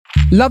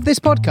Love this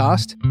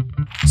podcast?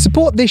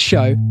 Support this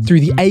show through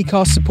the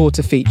Acast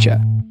supporter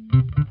feature.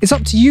 It's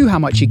up to you how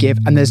much you give,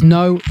 and there's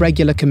no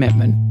regular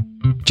commitment.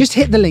 Just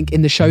hit the link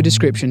in the show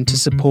description to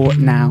support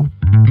now.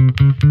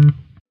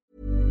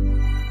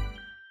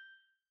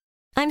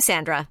 I'm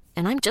Sandra,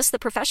 and I'm just the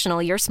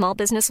professional your small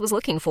business was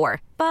looking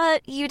for.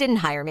 But you didn't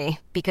hire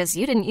me because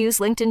you didn't use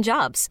LinkedIn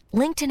Jobs.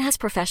 LinkedIn has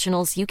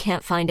professionals you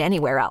can't find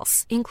anywhere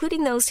else,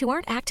 including those who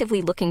aren't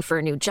actively looking for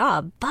a new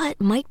job, but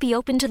might be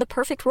open to the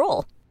perfect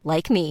role,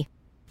 like me.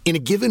 In a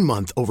given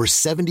month, over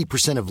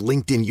 70% of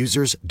LinkedIn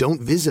users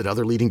don't visit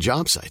other leading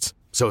job sites.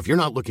 So if you're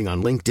not looking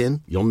on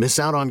LinkedIn, you'll miss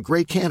out on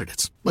great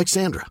candidates like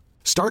Sandra.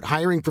 Start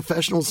hiring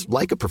professionals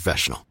like a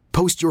professional.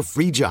 Post your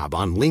free job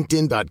on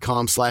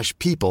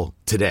linkedin.com/people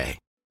today.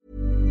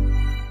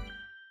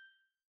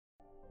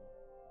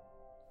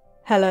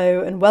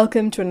 Hello and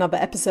welcome to another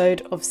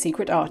episode of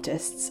Secret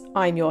Artists.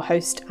 I'm your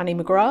host Annie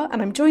McGrath,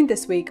 and I'm joined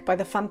this week by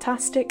the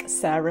fantastic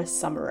Sarah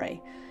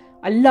Summeray.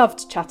 I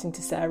loved chatting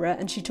to Sarah,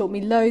 and she taught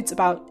me loads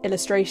about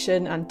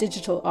illustration and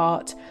digital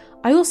art.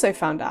 I also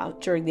found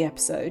out during the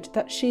episode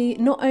that she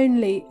not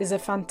only is a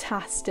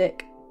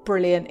fantastic,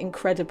 brilliant,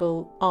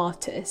 incredible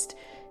artist,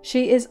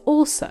 she is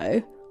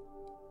also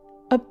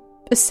a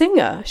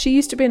singer. She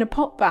used to be in a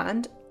pop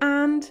band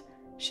and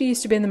she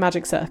used to be in the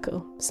Magic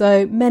Circle.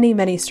 So many,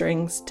 many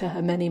strings to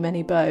her many,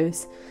 many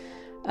bows.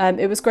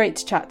 It was great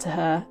to chat to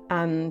her,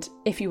 and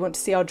if you want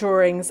to see our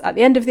drawings at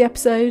the end of the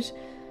episode,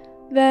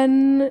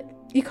 then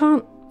you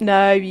can't.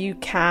 No, you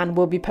can.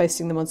 We'll be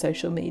posting them on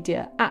social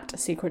media at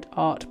Secret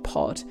Art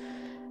Pod.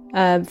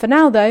 For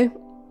now, though,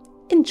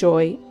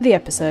 enjoy the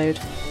episode.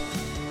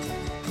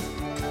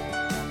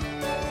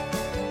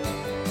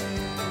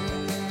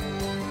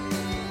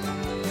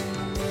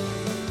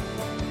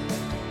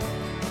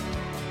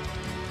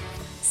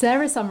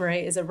 Sarah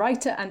Summeray is a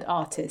writer and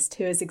artist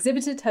who has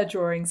exhibited her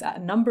drawings at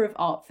a number of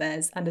art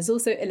fairs and has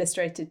also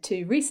illustrated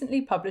 2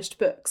 recently published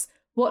books,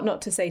 What Not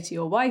to Say to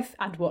Your Wife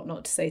and What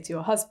Not to Say to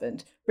Your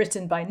Husband,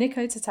 written by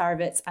Nico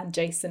Tatarovitz and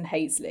Jason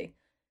Hazley.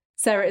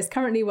 Sarah is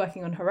currently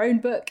working on her own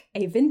book,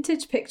 a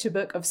vintage picture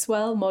book of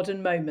swell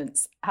modern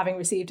moments, having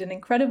received an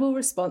incredible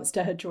response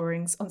to her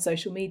drawings on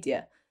social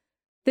media.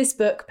 This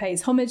book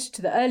pays homage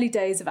to the early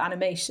days of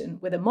animation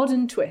with a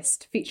modern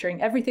twist,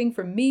 featuring everything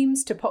from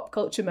memes to pop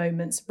culture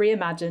moments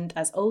reimagined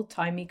as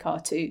old-timey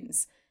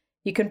cartoons.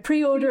 You can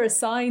pre-order a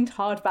signed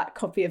hardback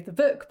copy of the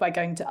book by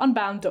going to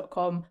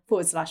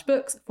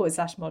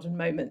unbound.com/books/modern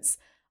moments.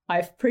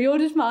 I've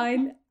pre-ordered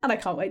mine and I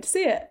can't wait to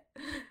see it.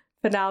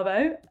 For now,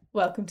 though,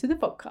 welcome to the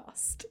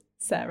podcast.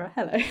 Sarah,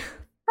 hello.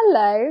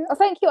 Hello. Oh,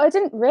 thank you. I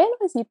didn't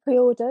realise you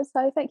pre-ordered,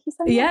 so thank you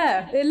so much.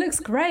 Yeah, it looks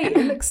great.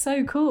 It looks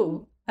so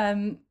cool.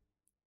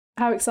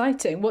 How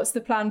exciting. What's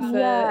the plan for,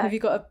 have you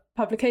got a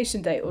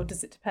publication date or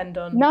does it depend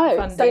on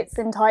funding? So it's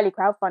entirely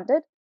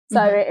crowdfunded.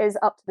 So it is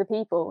up to the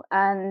people.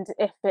 And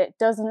if it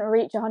doesn't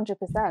reach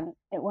 100%,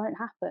 it won't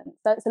happen.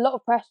 So it's a lot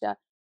of pressure.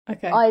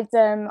 Okay. I'd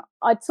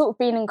sort of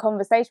been in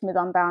conversation with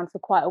Unbound for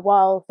quite a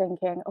while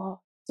thinking,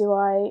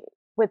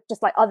 with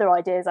just like other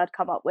ideas I'd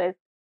come up with.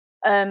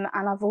 And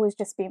I've always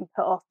just been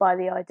put off by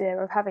the idea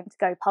of having to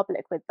go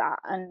public with that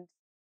and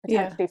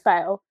potentially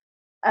fail.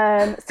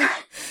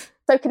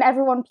 So can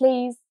everyone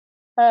please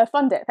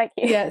fund it? Thank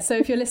you. Yeah, so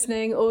if you're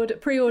listening,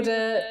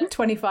 pre-order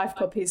 25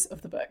 copies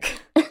of the book.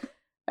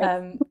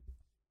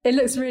 It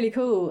looks really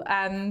cool,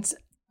 and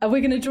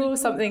we're going to draw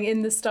something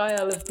in the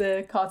style of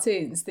the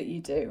cartoons that you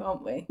do,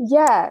 aren't we?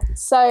 Yeah,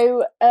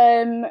 so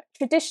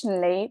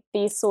traditionally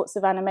these sorts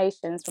of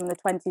animations from the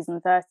 20s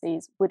and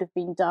 30s would have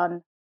been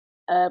done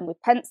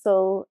with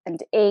pencil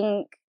and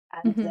ink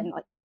and then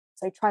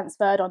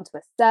transferred onto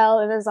a cell,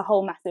 and there's a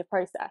whole massive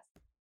process.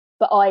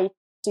 But I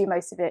do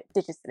most of it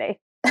digitally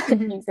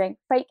using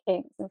fake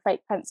inks and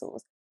fake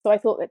pencils. So I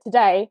thought that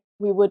today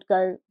we would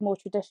go more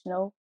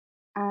traditional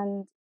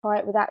and try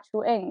it with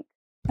actual ink,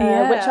 which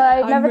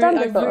I've never done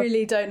before. I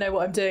really don't know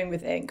what I'm doing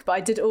with ink, but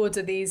I did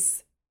order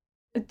these.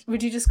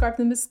 Would you describe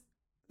them as,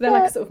 they're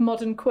like a sort of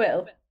modern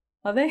quill,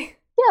 are they?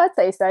 Yeah, I'd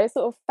say so.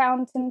 Sort of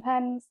fountain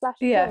pen /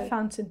 quill.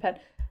 Fountain pen.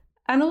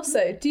 And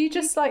also, do you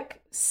just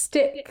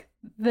stick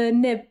the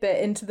nib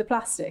bit into the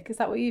plastic? Is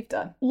that what you've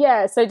done?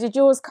 Yeah, so did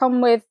yours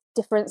come with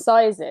different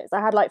sizes?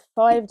 I had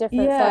 5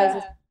 different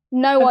sizes.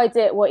 No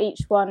idea what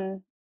each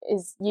one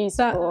is used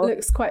for. That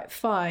looks quite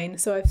fine,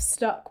 so I've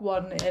stuck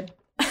one in.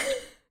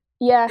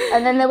 Yeah,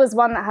 and then there was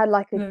one that had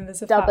a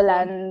double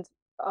end.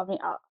 I mean,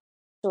 I'm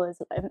sure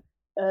there's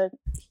a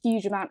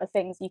huge amount of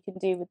things you can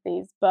do with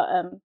these, but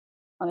I'm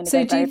going to go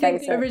very basic. So do you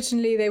think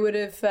originally they would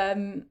have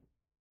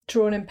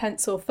drawn in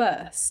pencil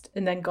first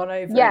and then gone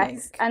over in ink?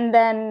 Yes, and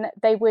then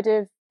they would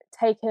have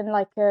taken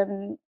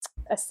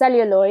a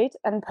celluloid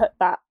and put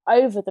that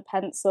over the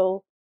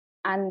pencil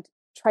and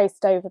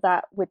traced over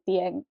that with the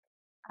ink,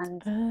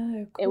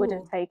 and it would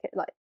have taken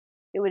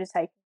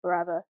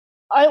forever.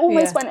 I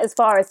almost went as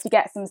far as to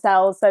get some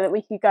cells so that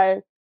we could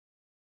go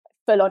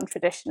full on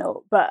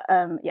traditional, but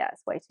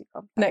it's way too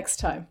complex. Next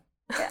time.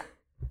 Yeah.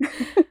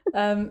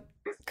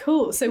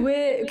 Cool. So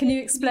can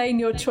you explain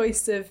your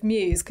choice of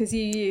muse, because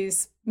you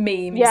use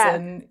memes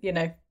and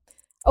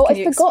Oh,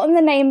 I've forgotten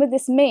the name of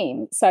this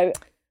meme. So,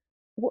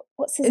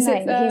 what's his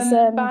name? He's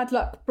Bad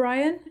Luck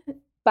Brian.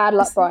 Bad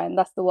Luck Brian,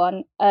 that's the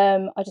one.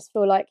 I just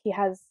feel like he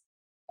has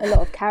a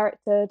lot of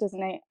character,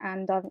 doesn't he?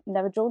 And I've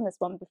never drawn this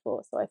one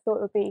before, so I thought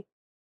it would be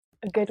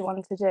a good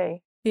one to do.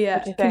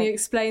 Yeah. Can you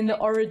explain the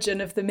origin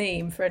of the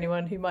meme for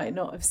anyone who might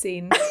not have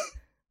seen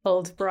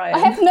old Brian? I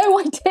have no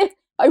idea.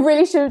 I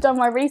really should have done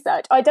my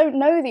research. I don't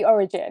know the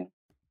origin.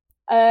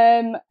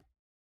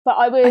 But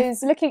I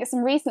was looking at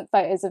some recent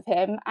photos of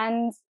him,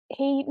 and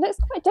he looks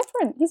quite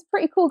different. He's a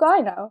pretty cool guy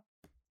now.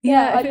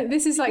 Yeah, I think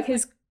this is like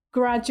his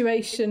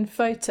graduation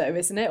photo,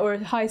 isn't it? Or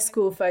a high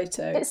school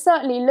photo. It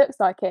certainly looks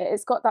like it.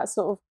 It's got that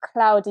sort of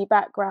cloudy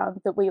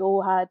background that we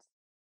all had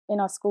in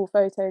our school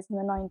photos in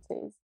the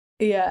 90s.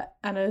 Yeah,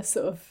 and a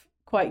sort of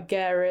quite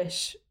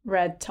garish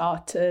red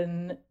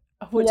tartan.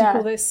 What do you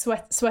call this?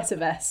 Sweater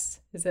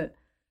vest, is it?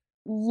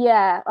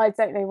 Yeah, I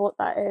don't know what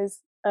that is.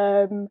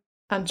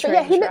 And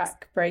train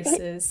track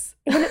braces.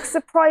 He looks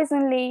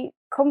surprisingly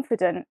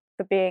confident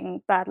for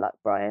being Bad Luck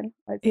Brian,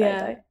 I'd say.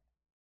 Yeah.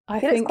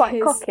 He looks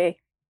quite cocky.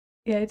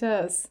 Yeah, he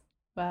does.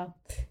 Well,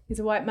 he's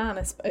a white man,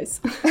 I suppose.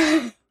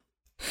 I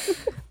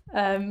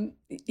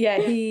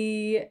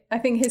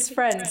think his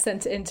friend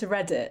sent it into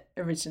Reddit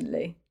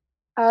originally.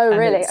 Oh,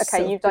 really?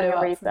 Okay, you've done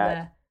your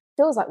research.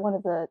 Feels like one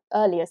of the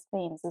earliest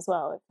memes as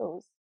well. It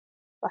feels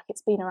like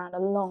it's been around a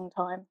long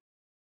time.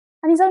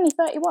 And he's only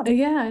 31.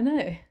 Yeah, I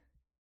know.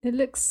 It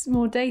looks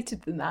more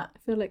dated than that. I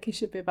feel like he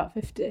should be about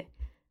 50.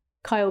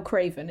 Kyle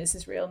Craven is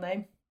his real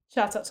name.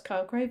 Shout out to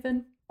Kyle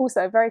Craven.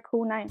 Also, a very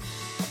cool name.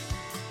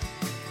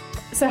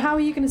 So how are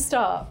you going to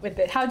start with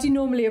it? How do you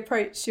normally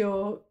approach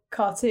your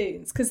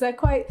cartoons? Because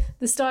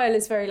the style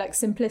is very like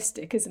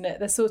simplistic, isn't it?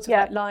 They're sort of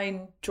like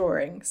line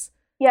drawings.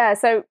 Yeah,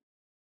 so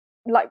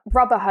like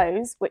Rubber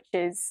Hose, which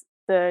is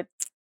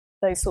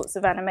those sorts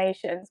of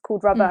animations,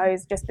 called Rubber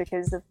Hose just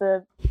because of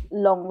the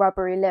long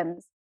rubbery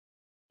limbs.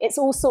 It's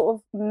all sort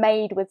of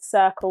made with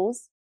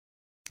circles.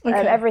 Okay.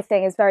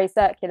 Everything is very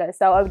circular.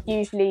 So I would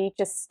usually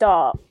just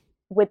start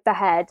with the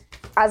head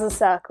as a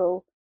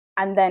circle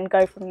and then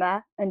go from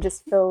there and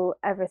just fill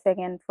everything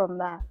in from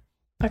there.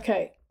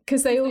 Okay,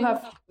 because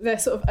they're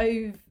sort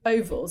of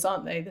ovals,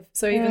 aren't they?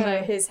 So even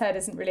though his head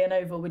isn't really an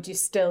oval, would you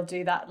still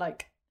do that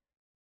like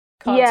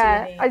cartoony?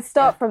 Yeah, I'd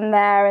start from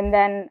there and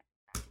then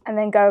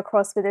go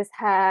across with his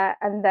hair,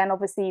 and then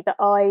obviously the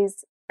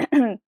eyes.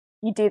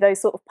 You do those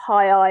sort of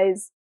pie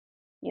eyes,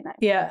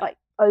 like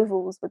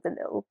ovals with a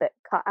little bit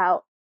cut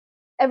out.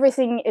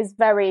 Everything is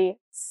very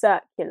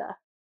circular.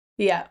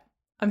 Yeah,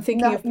 I'm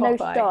thinking of Popeye.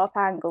 No sharp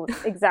angles,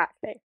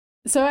 exactly.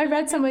 So I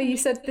read somewhere you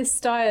said this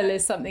style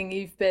is something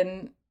you've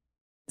been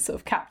sort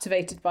of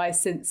captivated by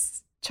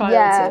since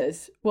childhood.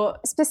 Yeah.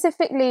 What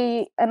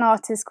specifically? An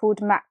artist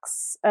called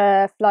Max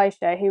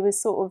Fleischer, who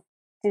was sort of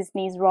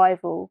Disney's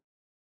rival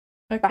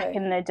back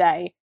in the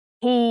day.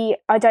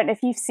 I don't know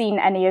if you've seen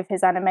any of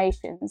his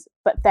animations,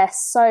 but they're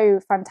so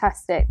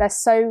fantastic. They're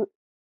so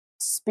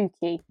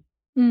spooky,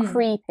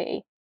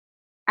 creepy,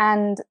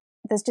 and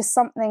there's just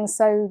something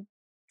so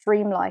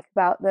dreamlike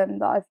about them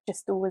that I've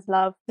just always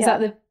loved. Is that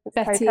the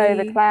Betty?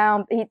 Toto the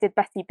Clown. He did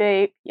Betty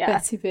Boop. Yeah,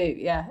 Betty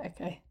Boop. Yeah,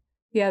 okay.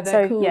 Yeah,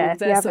 they're cool. Yeah,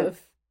 they're sort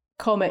of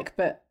comic,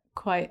 but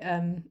quite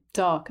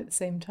dark at the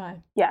same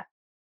time. Yeah,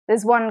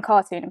 there's one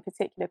cartoon in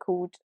particular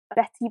called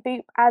Betty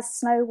Boop as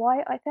Snow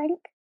White, I think.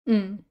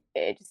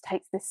 It just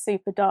takes this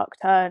super dark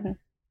turn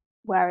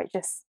where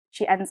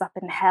she ends up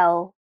in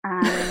hell,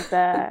 and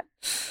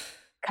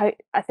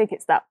I think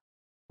it's that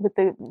with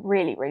the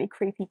really, really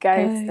creepy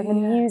ghost, and the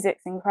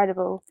music's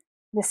incredible.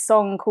 This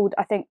song called,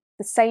 I think,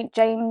 the St.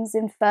 James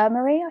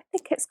Infirmary, I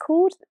think it's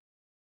called,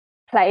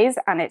 plays,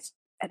 and it's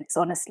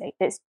honestly,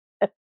 it's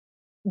a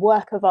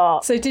work of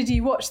art. So did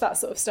you watch that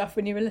sort of stuff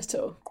when you were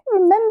little? I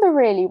don't remember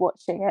really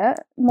watching it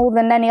more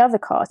than any other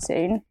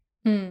cartoon.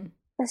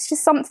 It's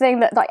just something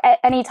that, like,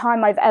 any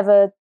time I've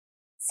ever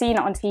seen it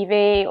on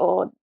TV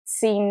or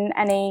seen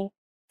any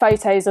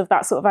photos of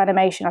that sort of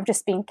animation, I've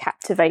just been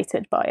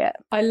captivated by it.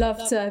 I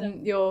loved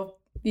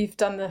you've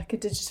done like a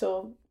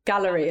digital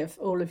gallery of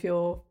all of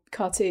your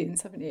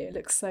cartoons, haven't you? It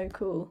looks so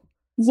cool.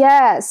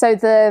 Yeah, so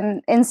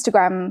the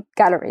Instagram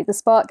gallery, the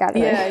Spark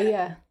gallery.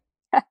 Yeah.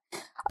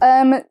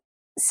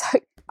 So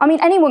I mean,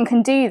 anyone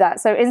can do that.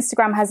 So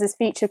Instagram has this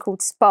feature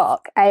called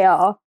Spark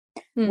AR,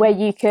 where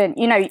you can,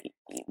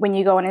 when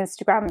you go on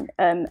Instagram,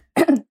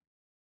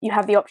 you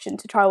have the option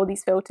to try all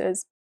these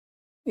filters.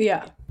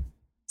 Yeah.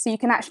 So you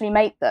can actually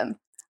make them.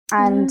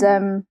 And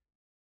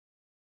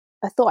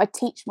I thought I'd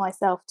teach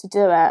myself to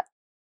do it,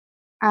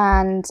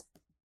 and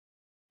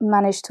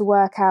managed to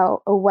work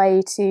out a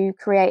way to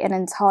create an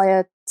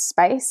entire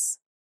space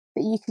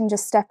that you can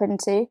just step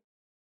into.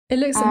 It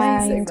looks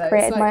amazing, though.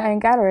 Created my own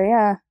gallery,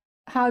 yeah.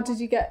 How did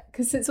you get...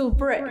 Because it's all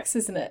bricks,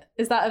 isn't it?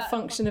 Is that a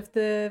function of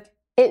the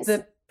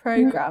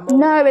program? Or?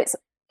 No,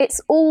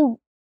 it's all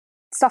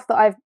stuff that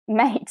I've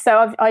made.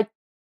 So I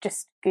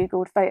just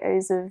Googled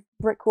photos of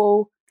brick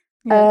wall,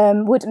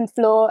 wooden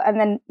floor, and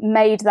then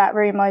made that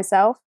room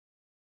myself.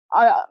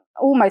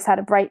 almost had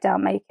a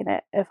breakdown making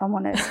it, if I'm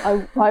honest.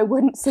 I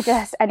wouldn't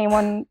suggest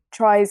anyone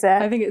tries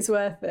it. I think it's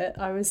worth it.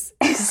 I was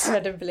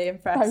incredibly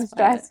impressed. So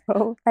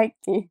stressful. Thank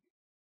you.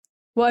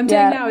 What I'm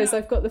doing now is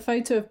I've got the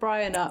photo of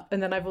Brian up,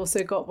 and then I've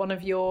also got one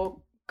of your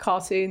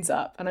cartoons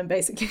up, and I'm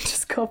basically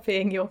just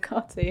copying your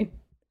cartoon.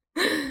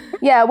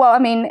 Yeah, well, I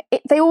mean,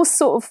 they all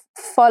sort of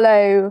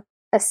follow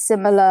a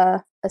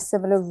similar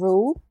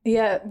rule.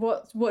 Yeah.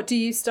 What do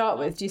you start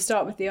with? Do you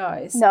start with the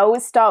eyes? No, I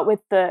always start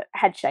with the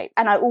head shape,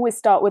 and I always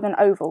start with an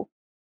oval,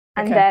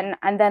 and then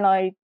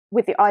I,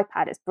 with the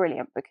iPad, it's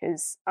brilliant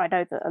because I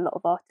know that a lot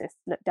of artists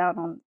look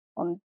down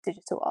on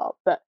digital art,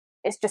 but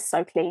it's just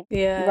so clean.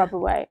 Yeah. You rub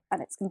away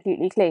and it's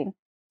completely clean.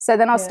 So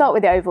then I'll start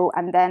with the oval,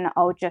 and then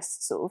I'll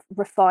just sort of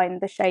refine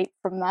the shape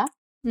from there.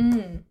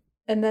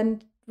 And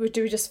then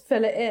do we just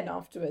fill it in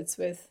afterwards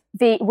with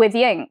the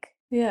ink?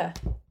 Yeah.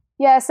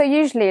 Yeah, so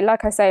usually,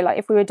 like I say, like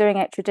if we were doing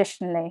it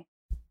traditionally,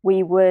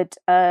 we would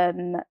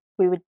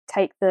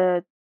take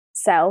the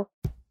cell,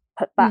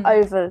 put that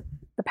over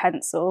the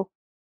pencil,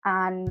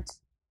 and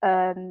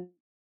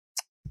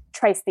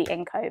trace the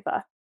ink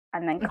over,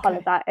 and then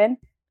colour that in,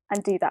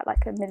 and do that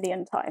like a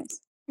million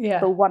times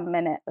for 1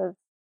 minute of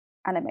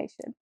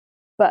animation.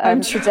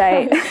 But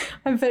today,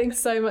 I'm putting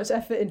so much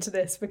effort into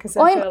this because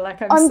I feel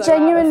like I'm so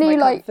genuinely out of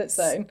my like comfort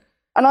zone,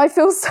 and I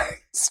feel so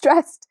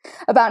stressed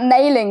about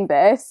nailing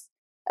this.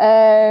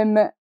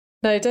 No,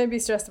 don't be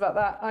stressed about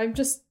that. I'm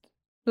just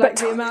like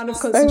the amount of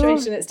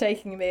concentration it's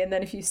taking me, and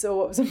then if you saw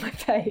what was on my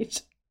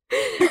page,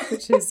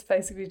 which is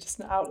basically just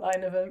an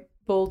outline of a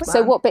bald man.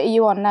 So what bit are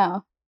you on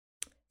now?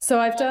 So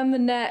I've done the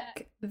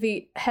neck,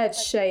 the head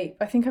shape.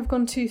 I think I've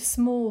gone too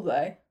small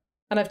though,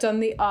 and I've done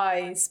the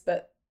eyes,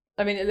 but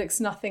I mean it looks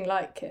nothing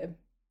like him.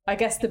 I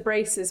guess the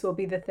braces will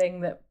be the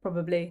thing that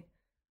probably.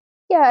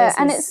 Yeah,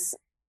 and it's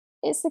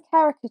a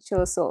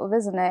caricature sort of,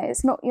 isn't it?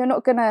 It's not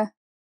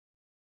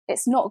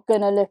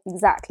gonna look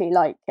exactly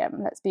like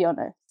him. Let's be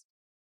honest.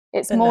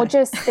 It's more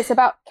just it's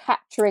about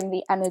capturing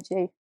the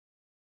energy.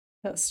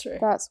 That's true.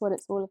 That's what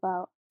it's all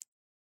about.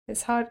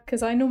 It's hard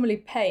because I normally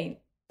paint,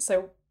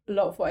 so a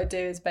lot of what I do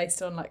is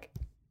based on like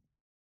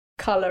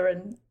colour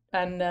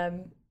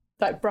and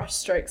like brush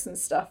strokes and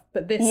stuff.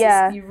 But this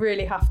is, you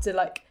really have to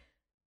like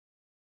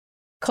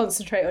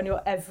concentrate on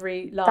your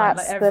every line.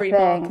 That's like every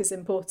mark is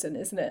important,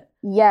 isn't it?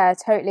 Yeah,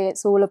 totally.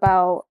 It's all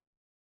about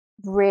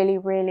really,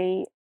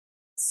 really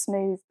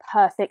smooth,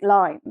 perfect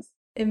lines.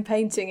 In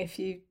painting, if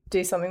you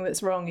do something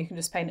that's wrong, you can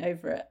just paint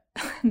over it.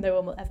 No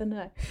one will ever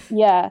know.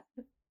 Yeah.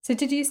 So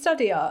did you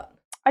study art?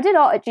 I did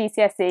art at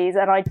GCSEs,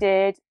 and I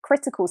did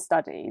critical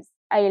studies,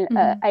 A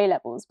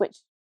levels, which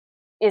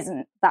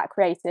isn't that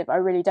creative. I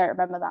really don't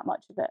remember that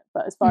much of it.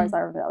 But as far as I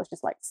remember, I was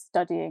just like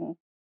studying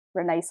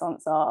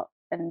Renaissance art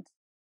and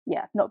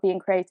not being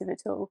creative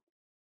at all.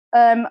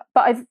 But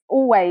I've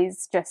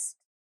always just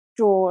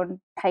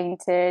drawn,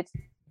 painted.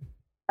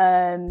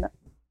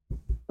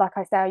 Like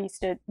I say, I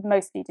used to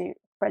mostly do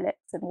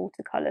acrylics and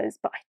watercolours,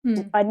 but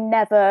I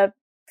never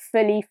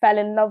fully fell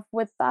in love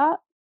with that.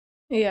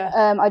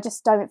 Yeah. I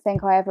just don't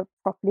think I ever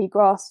properly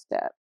grasped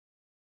it.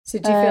 So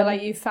do you feel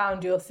like you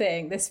found your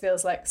thing? This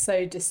feels like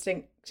so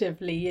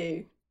distinctively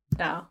you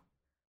now.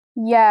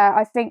 Yeah,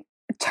 I think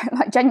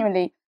like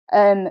genuinely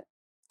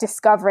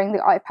discovering the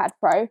iPad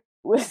Pro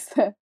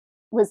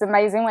was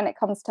amazing when it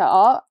comes to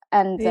art,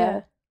 and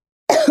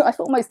I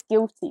feel almost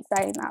guilty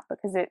saying that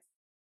because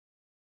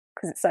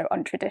it's so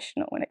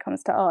untraditional when it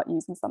comes to art,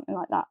 using something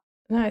like that.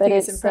 No, I think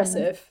it's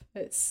impressive.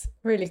 It's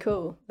really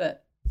cool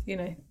that,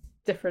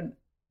 different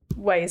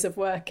ways of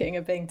working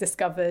are being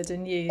discovered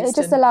and used. It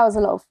just allows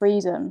a lot of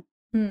freedom.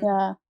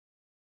 Yeah.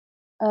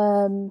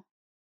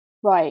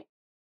 Right.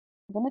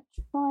 I'm going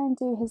to try and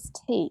do his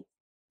teeth.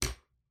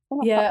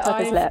 Yeah,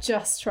 I've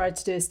just tried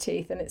to do his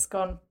teeth and it's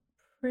gone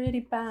pretty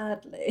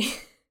badly.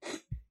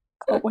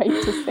 Can't wait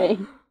to see.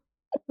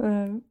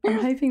 I'm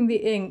hoping the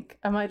ink,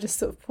 I might just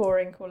sort of pour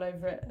ink all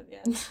over it at the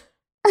end.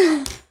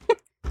 I'm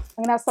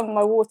going to have some of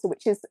my water,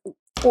 which is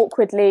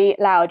awkwardly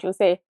loud, you'll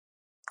see.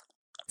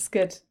 It's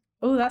good.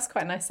 Oh, that's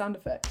quite a nice sound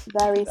effect.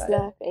 Very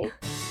slurpy.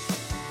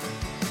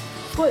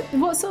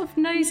 What sort of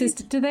noses?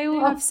 Do they all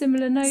have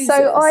similar noses?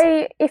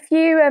 So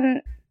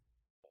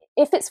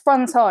if it's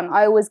front on,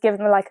 I always give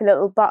them like a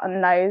little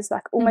button nose,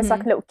 like almost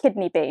like a little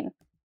kidney bean.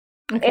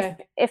 Okay.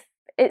 If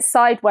it's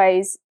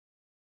sideways,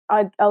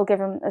 I'll give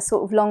them a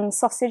sort of long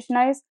sausage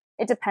nose.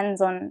 It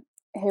depends on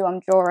who I'm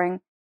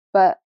drawing,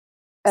 but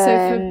so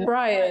for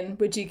Brian,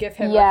 would you give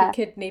him like a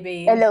kidney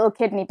bean? A little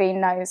kidney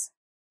bean nose.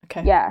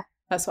 Okay. Yeah.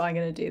 That's what I'm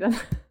going to do then.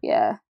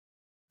 Yeah.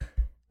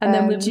 And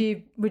then would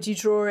you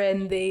draw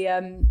in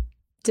the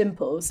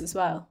dimples as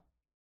well?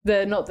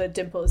 Not the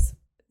dimples.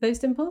 Those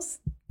dimples?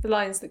 The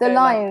lines that go the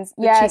lines,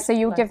 like, the cheek so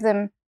you'll line. give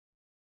them.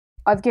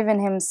 I've given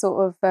him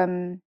sort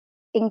of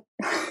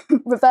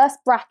reverse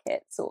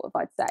brackets, sort of,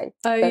 I'd say.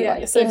 Oh, yeah.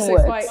 Like so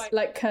inwards. Quite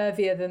like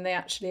curvier than they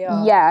actually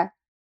are. Yeah,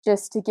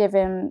 just to give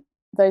him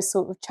those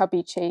sort of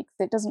chubby cheeks.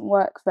 It doesn't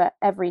work for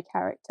every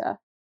character,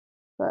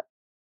 but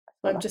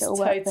I'm just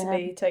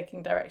totally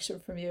taking direction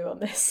from you on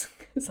this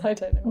because I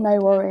don't know. No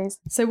worries.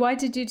 So why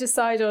did you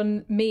decide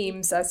on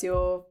memes as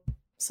your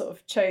sort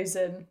of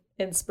chosen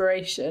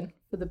inspiration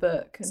for the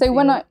book? So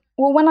when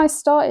I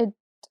started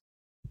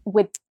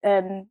with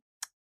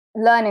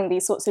learning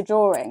these sorts of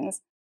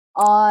drawings,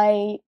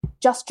 I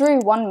just drew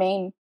one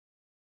meme,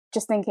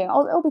 just thinking,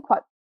 oh, it'll be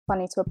quite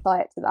funny to apply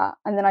it to that.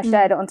 And then I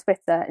shared it on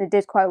Twitter, and it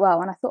did quite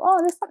well. And I thought, oh,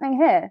 there's something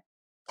here.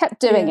 Kept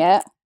doing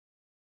it,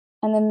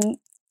 and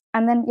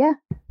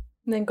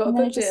then got a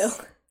book deal.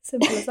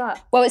 Simple as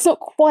that. Well, it's not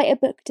quite a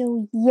book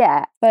deal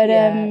yet, but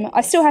I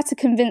still had to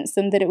convince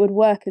them that it would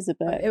work as a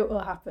book. It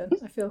will happen.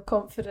 I feel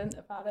confident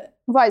about it.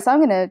 Right, so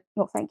I'm going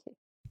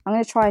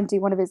to try and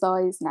do one of his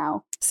eyes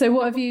now. So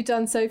what have you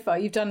done so far?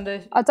 I've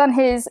done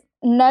his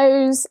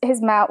nose,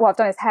 his mouth. Well, I've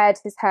done his head,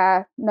 his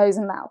hair, nose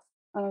and mouth.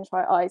 I'm going to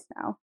try eyes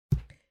now.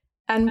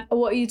 And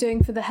what are you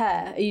doing for the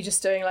hair? Are you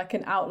just doing like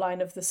an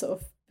outline of the sort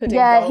of pudding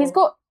bowl?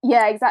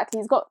 Exactly.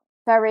 He's got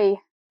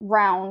very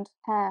round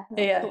hair.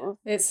 Yeah,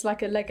 it's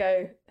like a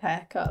Lego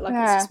haircut, like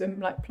it's just been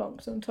like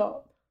plonked on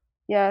top.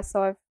 Yeah,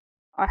 so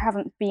I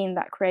haven't been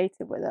that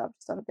creative with it. I've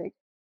just done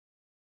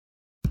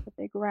a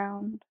big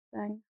round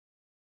thing.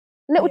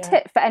 Little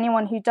tip for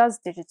anyone who does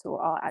digital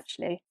art,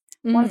 actually.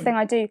 One thing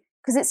I do,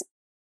 because it's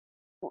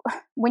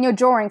when you're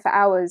drawing for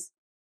hours,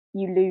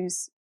 you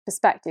lose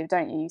perspective,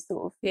 don't you?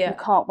 You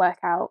can't work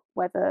out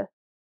whether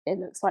it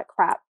looks like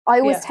crap. I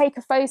always take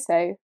a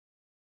photo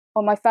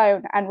on my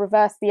phone and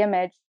reverse the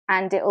image,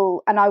 and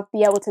I'll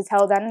be able to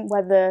tell then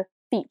whether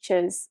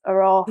features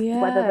are off,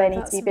 whether they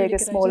need to be big or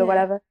small or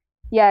whatever.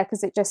 Yeah,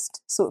 because it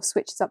just sort of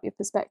switches up your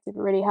perspective.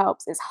 It really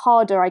helps. It's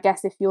harder, I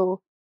guess, if you're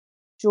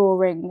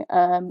drawing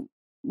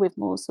with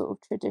more sort of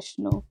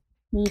traditional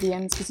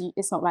mediums, because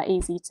it's not that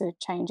easy to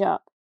change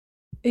up.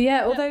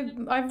 Yeah, although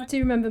I do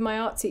remember my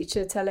art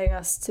teacher telling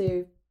us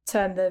to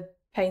turn the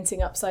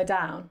painting upside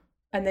down,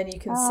 and then you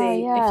can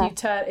see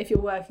if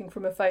you're working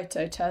from a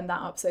photo, turn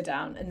that upside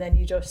down, and then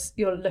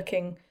you're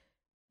looking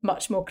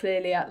much more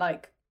clearly at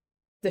like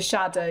the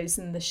shadows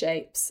and the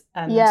shapes,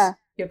 and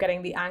you're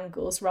getting the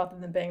angles rather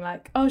than being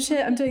like, oh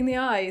shit, I'm doing the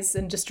eyes,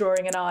 and just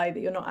drawing an eye that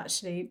you're not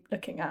actually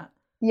looking at.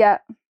 Yeah,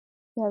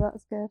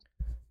 that's good.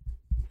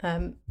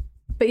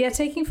 But yeah,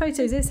 taking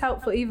photos is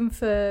helpful even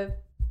for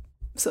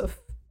sort of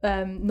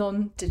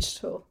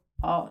non-digital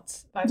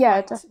art.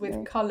 Definitely.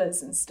 With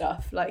colours and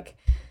stuff, like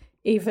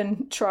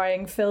even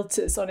trying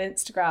filters on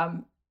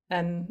Instagram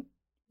and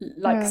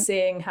like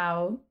seeing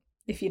how,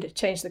 if you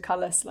change the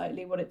colour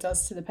slightly, what it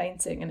does to the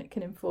painting, and it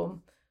can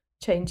inform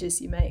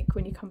changes you make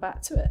when you come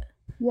back to it.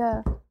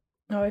 Yeah.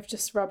 Oh, I've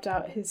just rubbed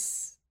out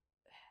his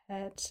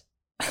head.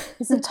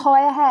 His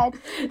entire head?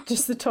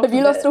 Just the top. Have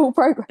you lost all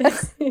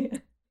progress?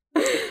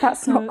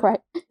 That's not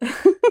great.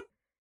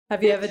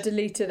 Have you ever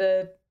deleted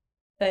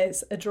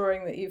a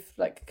drawing that you've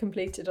like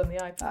completed on the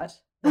iPad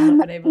and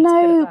not been able to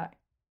get it back?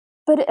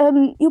 But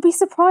you'll be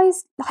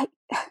surprised. Like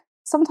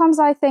sometimes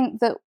I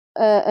think that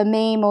a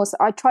meme, or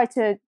I try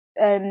to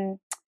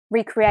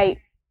recreate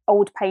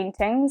old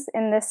paintings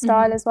in this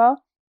style as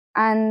well,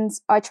 and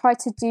I try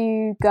to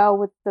do Girl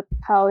with the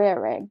Pearl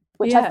Earring,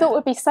 which I thought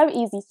would be so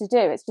easy to do.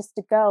 It's just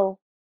a girl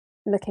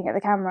looking at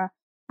the camera.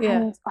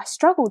 And I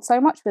struggled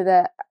so much with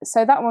it.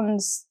 So that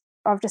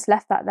I've just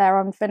left that there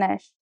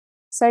unfinished.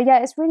 So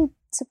yeah, it's really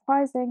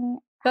surprising.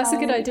 That's a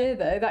good idea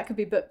though. That could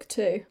be book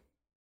 2.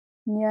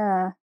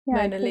 Yeah.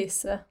 Mona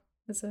Lisa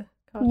as a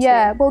cartoon.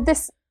 Yeah, well the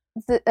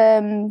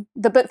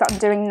book that I'm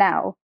doing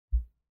now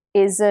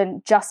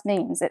isn't just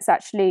memes. It's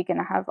actually going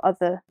to have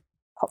other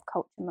pop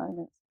culture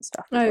moments and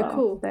stuff as well.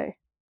 Cool. So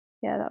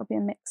yeah, that'll be a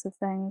mix of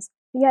things.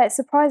 But yeah, it's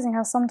surprising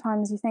how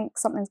sometimes you think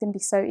something's going to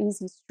be so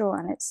easy to draw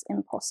and it's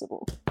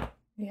impossible.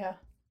 Yeah.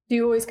 Do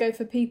you always go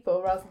for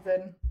people rather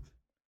than,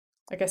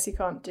 I guess you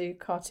can't do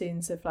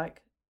cartoons of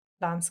like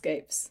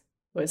landscapes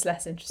where it's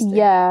less interesting?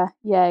 Yeah,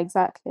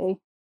 exactly.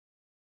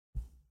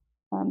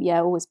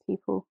 Always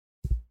people.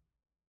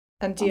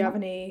 And do you have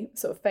any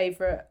sort of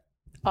favourite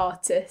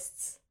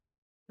artists?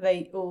 Are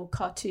they all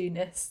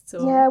cartoonists?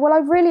 Or... Yeah, well, I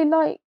really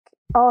like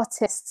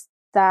artists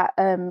that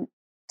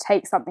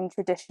take something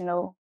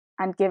traditional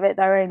and give it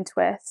their own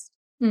twist.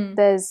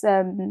 There's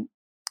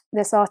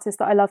this artist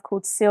that I love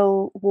called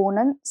Sil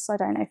Warnants. I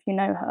don't know if you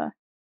know her.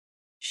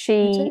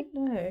 I don't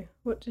know.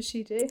 What does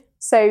she do?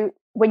 So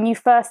when you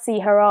first see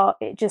her art,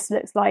 it just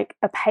looks like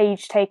a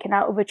page taken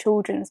out of a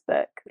children's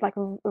book, like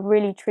a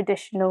really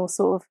traditional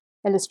sort of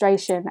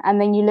illustration.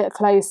 And then you look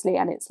closely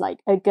and it's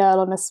like a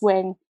girl on a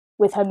swing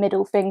with her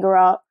middle finger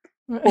up,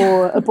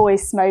 or a boy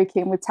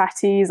smoking with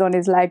tattoos on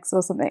his legs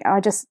or something.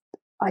 I just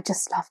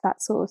love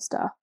that sort of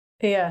stuff.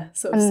 Yeah,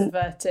 sort of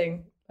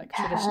subverting like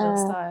traditional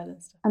style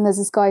and stuff. And there's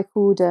this guy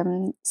called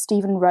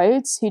Stephen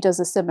Rhodes who does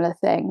a similar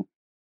thing.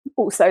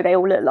 Also, they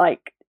all look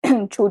like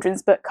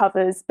children's book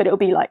covers, but it'll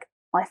be like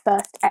my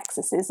first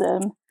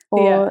exorcism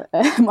or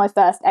my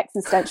first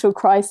existential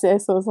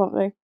crisis or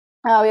something.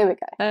 Oh, here we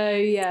go. Oh,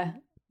 yeah.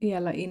 Yeah,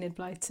 like Enid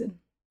Blyton.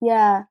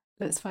 Yeah.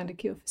 Let's find a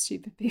cure for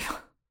stupid people.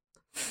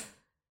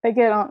 They're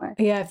good, aren't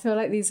they? Yeah, I feel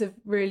like these are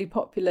really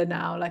popular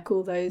now, like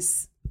all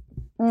those.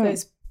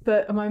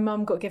 But my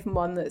mum got given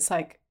one that's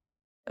like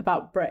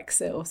about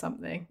Brexit or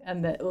something,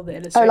 and all the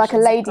illustrations. Oh, like a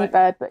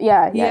ladybird, but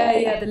yeah,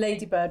 the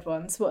ladybird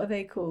ones. What are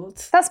they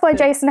called? That's by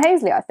Jason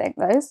Hazley, I think.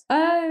 Those.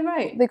 Oh,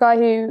 right. The guy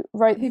who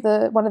wrote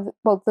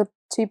the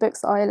 2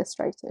 books that I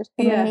illustrated.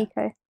 Yeah.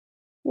 Nico.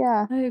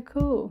 Yeah. Oh,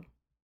 cool.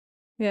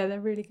 Yeah,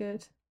 they're really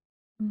good.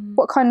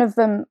 What kind of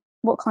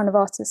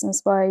artists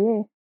inspire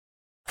you?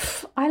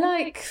 I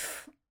like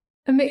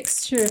a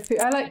mixture of.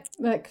 I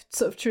like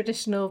sort of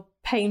traditional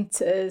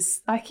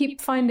painters. I keep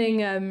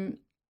finding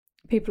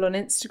people on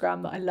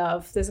Instagram that I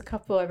love. There's a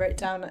couple I wrote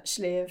down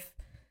actually of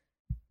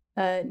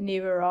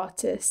newer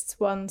artists.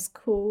 One's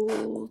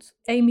called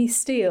Amy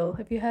Steele.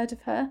 Have you heard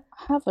of her?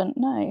 I haven't,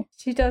 no.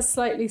 She does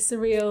slightly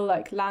surreal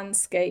like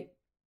landscape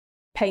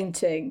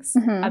paintings,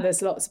 and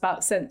there's lots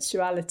about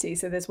sensuality.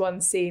 So there's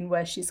one scene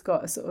where she's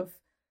got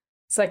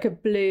it's like a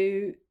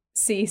blue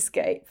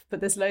seascape, but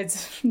there's loads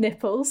of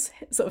nipples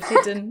sort of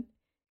hidden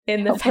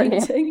in the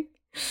painting.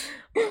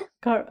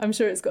 I'm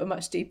sure it's got a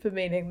much deeper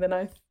meaning than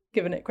I've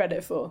given it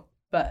credit for,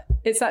 but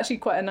it's actually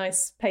quite a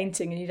nice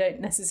painting, and you don't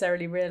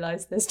necessarily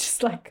realise there's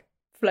just like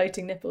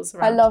floating nipples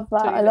around. I love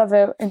that. I love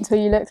it until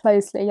you look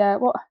closely. Yeah.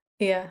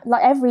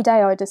 Like every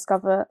day I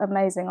discover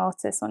amazing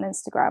artists on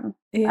Instagram,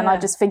 and I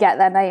just forget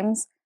their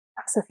names.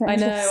 That's the thing. I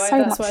know.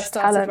 That's why I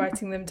started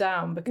writing them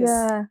down, because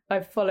I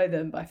follow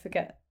them, but I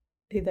forget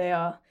who they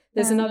are.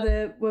 There's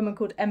another woman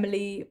called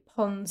Emily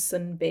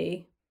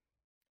Ponsonby.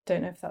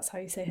 Don't know if that's how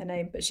you say her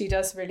name, but she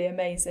does really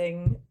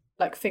amazing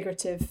like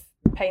figurative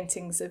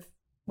paintings of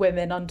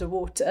women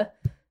underwater.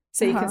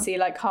 So you can see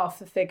like half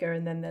the figure,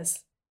 and then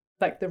there's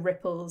like the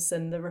ripples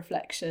and the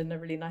reflection are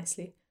really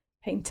nicely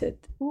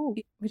painted. Ooh.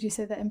 Would you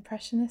say they're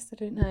impressionist? I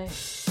don't know.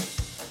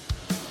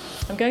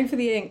 I'm going for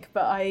the ink,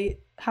 but I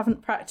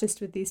haven't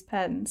practiced with these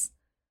pens.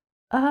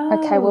 Oh,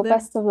 okay, well,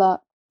 best of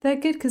luck. They're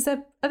good because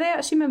are they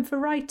actually meant for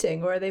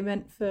writing, or are they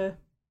meant for?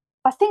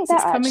 I think they're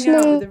coming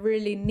out with a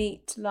really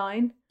neat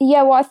line.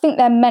 Yeah, well, I think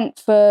they're meant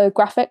for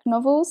graphic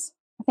novels.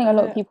 I think a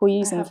lot of people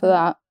use them for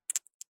that.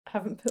 I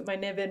haven't put my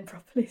nib in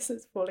properly, so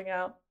it's falling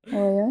out.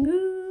 Oh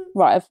yeah.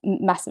 Right, I've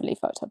massively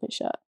fucked up his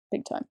shirt,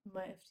 big time.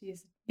 Might have to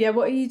use it. Yeah,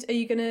 what are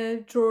you going to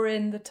draw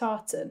in the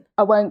tartan?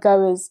 I won't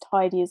go as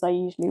tidy as I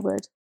usually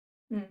would.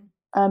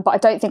 But I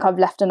don't think I've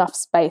left enough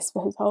space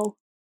for his whole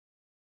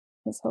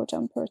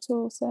jumper at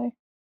all. So.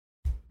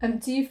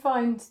 Do you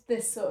find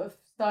this sort of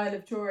style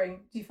of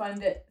drawing? Do you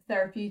find it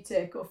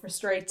therapeutic or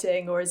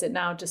frustrating, or is it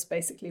now just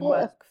basically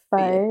work?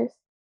 Both.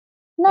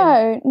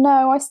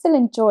 No, I still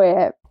enjoy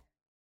it.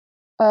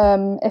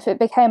 If it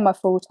became my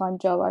full-time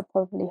job, I'd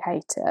probably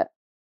hate it.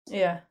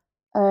 Yeah.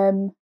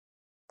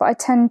 But I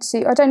tend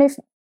to. I don't know if.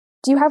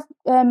 Do you have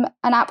an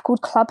app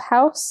called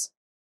Clubhouse?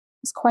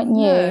 It's quite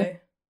new. No.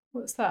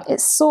 What's that?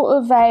 It's sort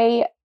of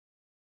like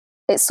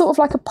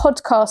a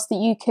podcast that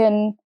you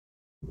can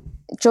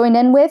join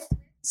in with.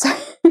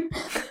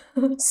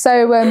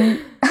 So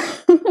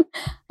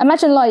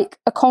imagine like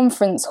a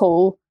conference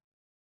hall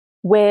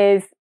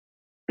with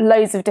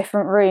loads of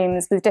different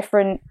rooms with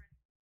different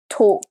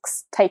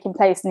talks taking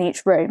place in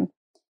each room.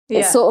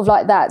 It's sort of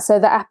like that. So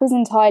the app is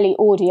entirely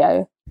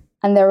audio,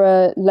 and there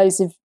are loads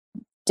of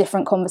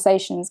different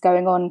conversations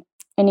going on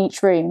in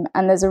each room,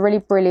 and there's a really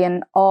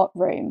brilliant art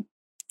room.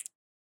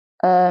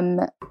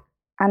 And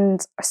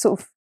I sort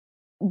of,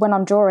 when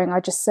I'm drawing, I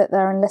just sit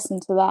there and listen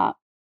to that.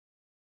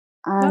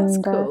 And, that's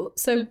cool.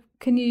 So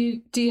do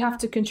you have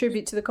to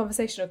contribute to the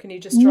conversation, or can you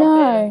just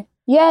drop in?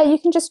 Yeah, you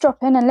can just drop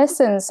in and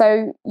listen.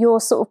 So you're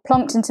sort of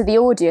plunked into the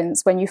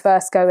audience when you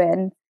first go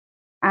in,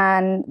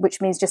 and which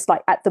means just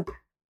like at the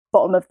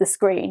bottom of the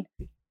screen.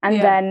 And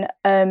then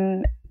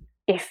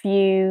if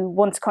you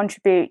want to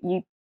contribute,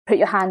 you put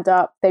your hand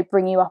up, they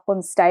bring you up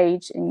on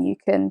stage, and you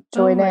can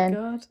join in.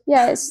 God.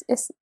 Yeah,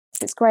 it's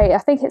great. I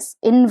think it's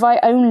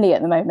invite only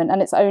at the moment,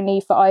 and it's only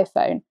for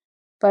iPhone.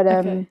 But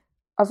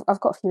I've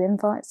got a few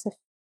invites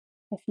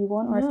if you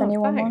want, or if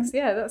anyone wants.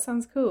 Yeah, that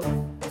sounds cool.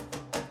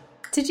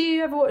 Did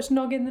you ever watch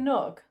Nog in the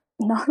Nog?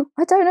 No,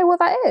 I don't know what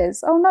that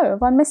is. Oh no,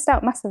 have I missed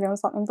out massively on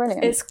something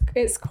brilliant?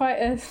 It's quite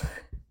a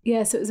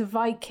so it was a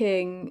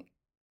Viking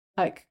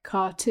like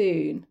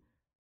cartoon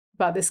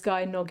about this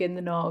guy Nog in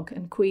the Nog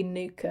and Queen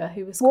Nuka,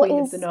 who was Queen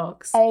of the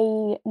Nogs.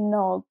 A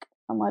Nog?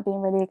 Am I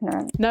being really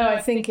ignorant? No,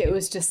 I think it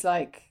was just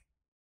like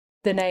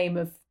the name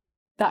of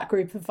that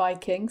group of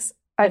Vikings.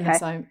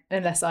 Okay.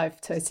 Unless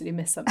I've totally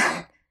missed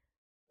something.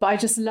 But I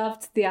just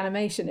loved the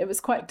animation. It was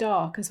quite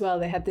dark as well.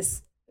 They had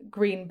this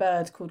green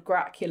bird called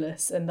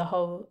Graculus, and the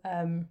whole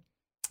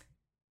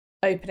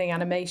opening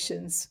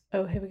animations.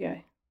 Oh, here we go.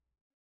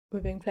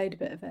 We're being played a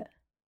bit of it.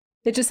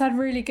 It just had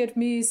really good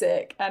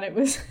music, and it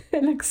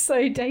looks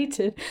so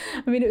dated.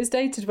 I mean, it was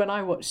dated when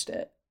I watched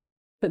it,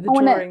 but the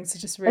drawings are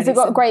just really. Has it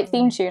got a great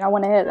theme tune? I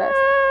want to hear this.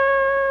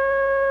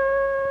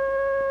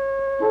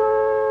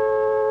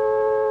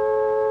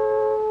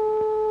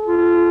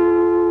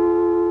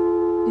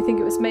 Do you think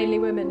it was mainly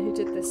women who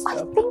did this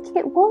job? I think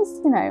it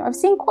was. I've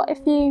seen quite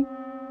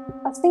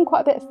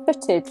a bit of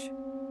footage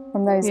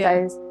from those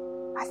days.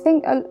 I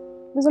think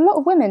there's a lot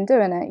of women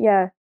doing it.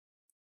 Yeah.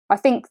 I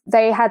think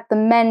they had the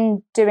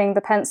men doing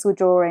the pencil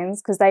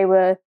drawings because they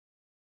were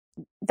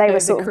they were the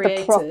sort of the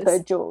creators. proper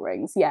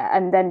drawings,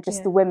 and then just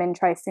Yeah. the women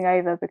tracing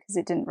over because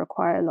it didn't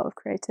require a lot of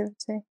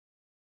creativity.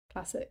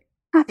 Classic.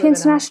 Happy Women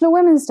International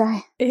Women's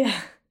Day.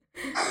 Yeah.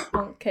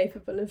 Aren't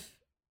capable of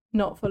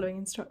not following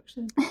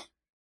instruction. Right,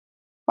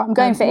 I'm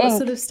going for what ink.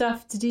 sort of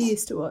stuff did you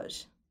used to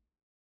watch?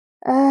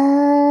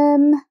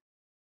 What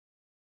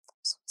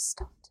sort of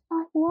stuff did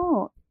I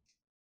watch?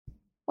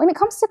 When it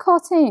comes to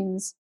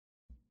cartoons,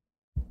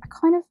 I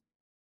kind of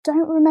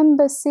don't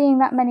remember seeing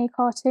that many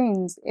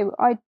cartoons. Do you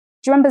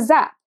remember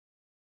Zap?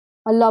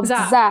 I loved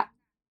Zap.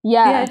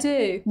 Yeah, I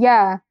do.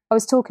 Yeah, I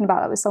was talking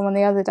about that with someone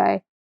the other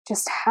day.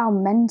 Just how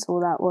mental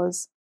that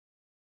was.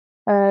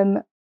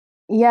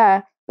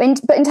 Yeah,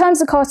 but in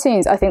terms of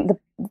cartoons, I think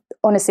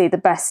honestly the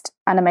best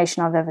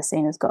animation I've ever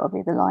seen has got to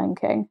be The Lion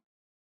King.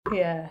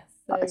 Yeah,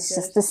 so It's good.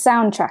 just the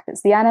soundtrack,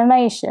 it's the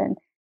animation,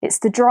 it's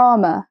the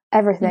drama,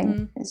 everything.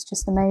 Mm-hmm. It's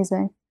just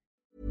amazing.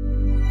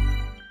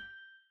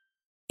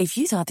 If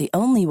you thought the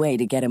only way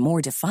to get a more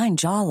defined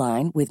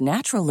jawline with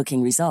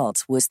natural-looking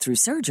results was through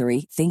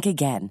surgery, think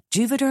again.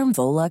 Juvederm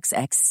Volux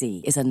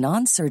XC is a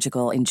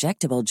non-surgical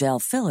injectable gel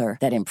filler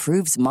that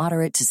improves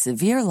moderate to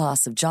severe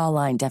loss of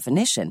jawline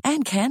definition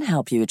and can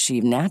help you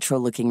achieve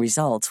natural-looking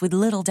results with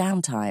little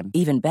downtime.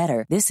 Even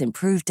better, this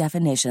improved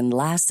definition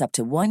lasts up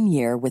to 1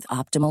 year with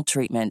optimal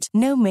treatment.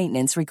 No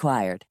maintenance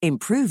required.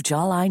 Improve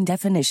jawline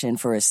definition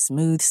for a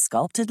smooth,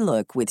 sculpted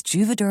look with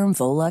Juvederm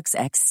Volux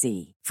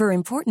XC. For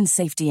important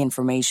safety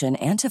information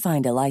and to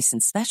find a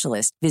licensed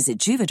specialist, visit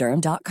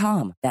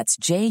Juvederm.com. That's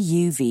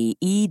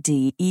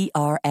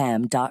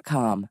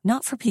JUVEDERM.com.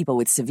 Not for people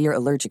with severe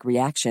allergic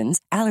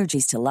reactions,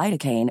 allergies to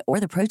lidocaine,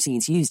 or the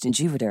proteins used in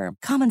Juvederm.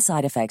 Common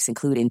side effects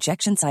include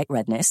injection site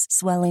redness,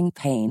 swelling,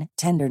 pain,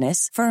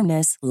 tenderness,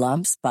 firmness,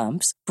 lumps,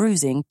 bumps,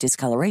 bruising,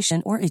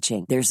 discoloration, or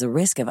itching. There's a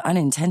risk of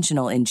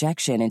unintentional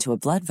injection into a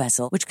blood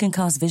vessel, which can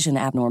cause vision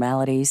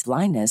abnormalities,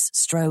 blindness,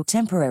 stroke,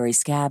 temporary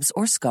scabs,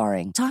 or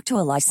scarring. Talk to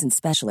a licensed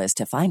specialist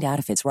to find out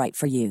if it's right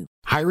for you.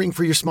 Hiring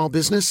for your small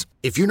business?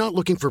 If you're not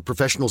looking for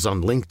professionals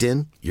on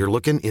LinkedIn, you're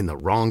looking in the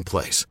wrong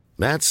place.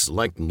 That's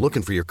like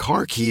looking for your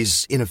car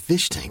keys in a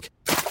fish tank.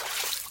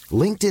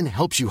 LinkedIn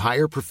helps you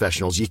hire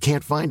professionals you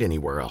can't find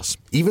anywhere else,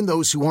 even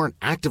those who aren't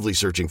actively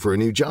searching for a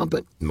new job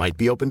but might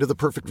be open to the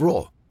perfect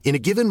role. In a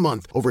given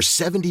month, over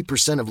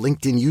 70% of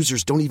LinkedIn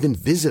users don't even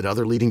visit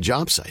other leading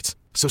job sites.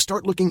 So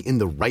start looking in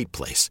the right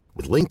place.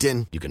 With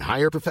LinkedIn, you can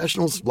hire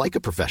professionals like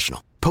a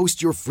professional.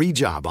 Post your free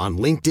job on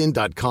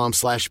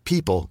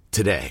linkedin.com/people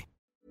today.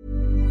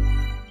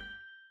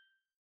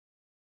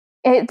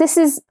 This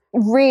is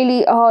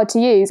really hard to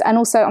use. And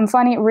also, I'm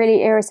finding it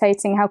really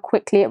irritating how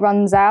quickly it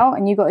runs out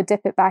and you've got to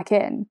dip it back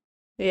in.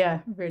 Yeah,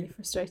 really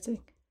frustrating.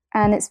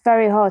 And it's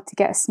very hard to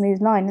get a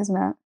smooth line, isn't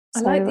it? I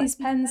like these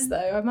pens,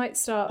 though. I might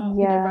start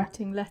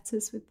writing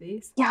letters with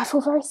these. Yeah, I feel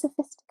very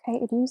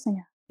sophisticated using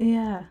it.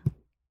 Yeah.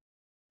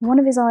 One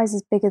of his eyes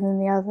is bigger than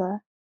the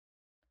other.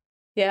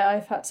 Yeah,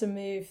 I've had to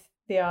move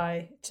the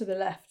eye to the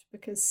left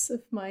because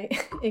of my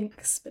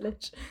ink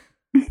spillage.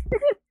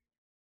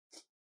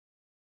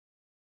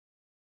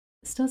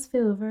 This does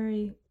feel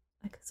very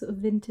like a sort of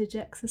vintage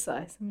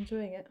exercise. I'm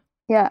enjoying it.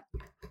 Yeah.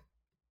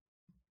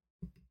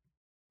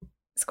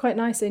 It's quite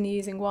nice only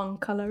using one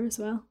colour as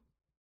well.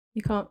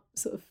 You can't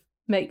sort of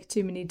make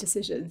too many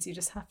decisions. You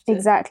just have to.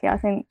 Exactly. I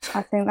think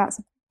that's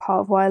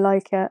part of why I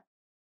like it.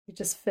 You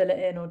just fill it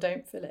in or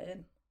don't fill it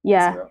in.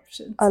 Yeah. Your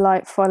options. I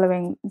like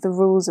following the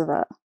rules of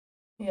it.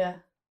 Yeah.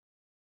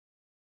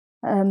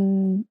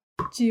 Do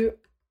you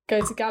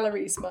go to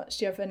galleries much?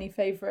 Do you have any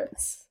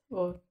favourites?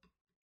 Or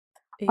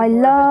I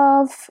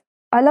love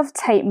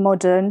Tate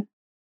Modern.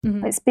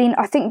 Mm-hmm.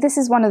 I think this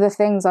is one of the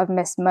things I've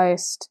missed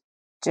most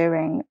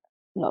during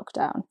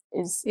lockdown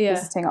is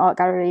visiting art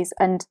galleries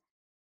and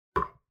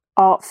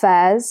art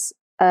fairs.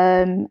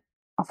 I've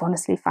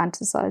honestly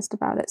fantasized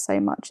about it so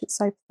much. It's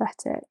so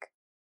pathetic.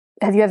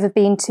 Have you ever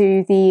been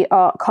to the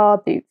art car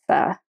boot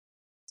fair?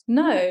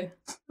 No.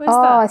 Where's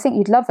that? I think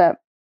you'd love it.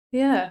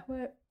 Yeah.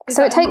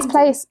 So it takes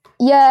place.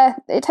 Yeah,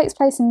 it takes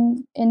place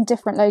in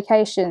different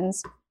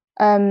locations.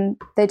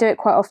 They do it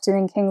quite often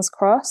in King's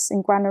Cross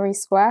in Granary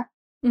Square.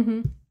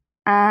 Mm-hmm.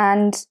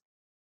 And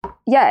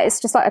yeah, it's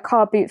just like a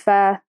car boot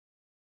fair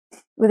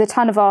with a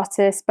ton of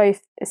artists,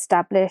 both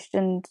established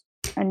and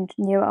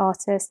newer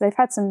artists. They've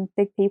had some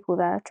big people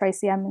there.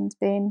 Tracy Emin's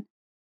been.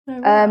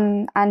 Oh,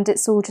 wow. And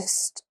it's all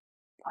just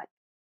like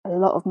a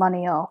lot of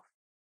money off.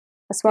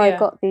 That's why I've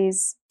got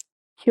these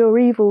pure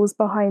evils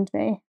behind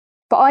me.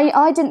 But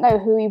I didn't know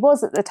who he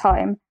was at the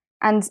time.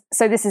 And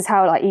so this is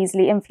how like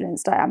easily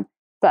influenced I am.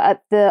 But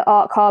at the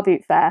art car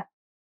boot fair,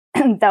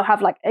 they'll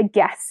have like a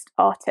guest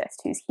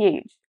artist who's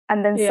huge.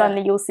 And then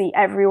suddenly you'll see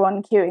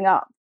everyone queuing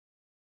up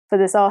for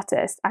this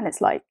artist. And it's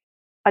like,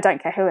 I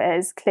don't care who it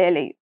is.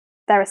 Clearly,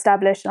 they're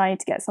established and I need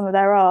to get some of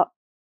their art.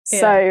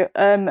 So,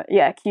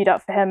 queued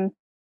up for him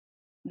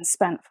and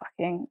spent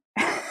fucking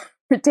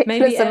ridiculous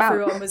Maybe amount.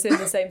 Everyone was in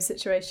the same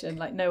situation.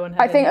 Like no one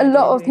had I think a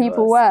lot of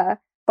people were.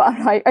 But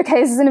I'm like,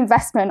 okay, this is an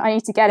investment. I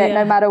need to get it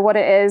no matter what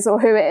it is or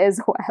who it is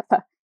or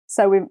whatever.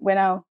 So we're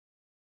now...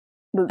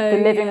 The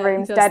living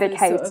room's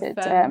dedicated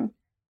to him.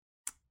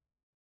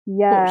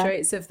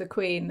 portraits of the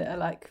Queen that are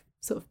like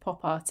sort of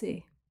pop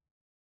arty.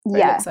 It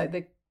looks like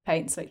the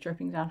paint's like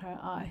dripping down her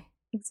eye.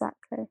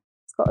 Exactly.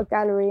 It's got a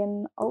gallery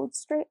in Old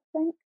Street, I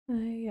think.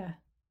 Yeah.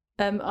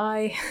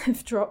 I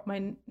have dropped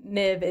my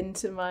nib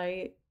into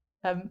my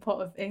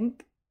pot of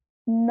ink.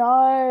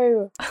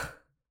 No.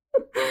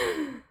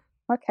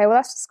 Okay, well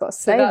that's just got to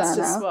stay there. So that's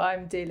just what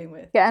I'm dealing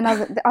with. Get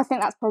another. I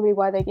think that's probably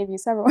why they give you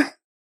several,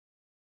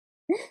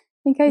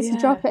 in case you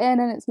drop it in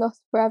and it's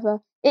lost forever.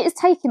 It has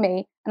taken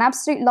me an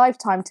absolute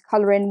lifetime to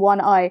colour in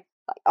one eye.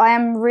 I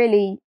am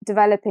really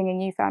developing a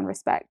newfound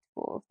respect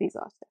for these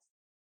artists.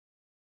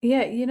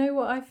 Yeah, you know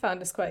what I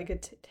found is quite a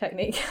good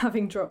technique,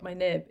 having dropped my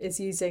nib, is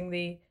using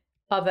the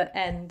other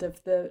end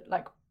of the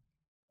like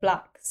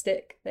black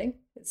stick thing.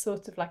 It's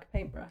sort of like a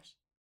paintbrush.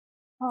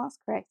 Oh, that's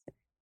creative.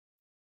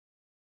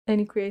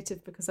 Only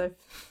creative because I've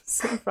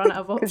sort of run out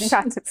of options. Because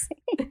you've had to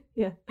see.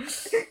 Yeah.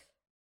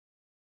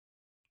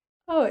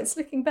 Oh, it's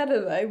looking better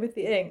though with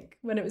the ink.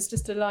 When it was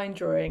just a line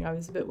drawing, I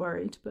was a bit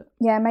worried, but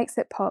yeah, it makes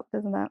it pop,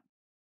 doesn't it?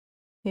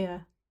 Yeah.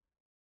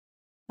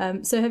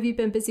 So have you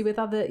been busy with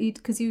other?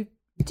 Because do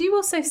you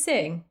also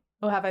sing,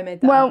 or have I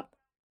made that? Well, up?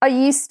 I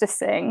used to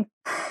sing.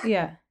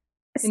 Yeah.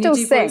 I still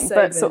sing,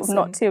 but sort of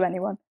not to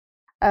anyone.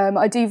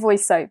 I do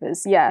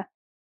voiceovers. Yeah.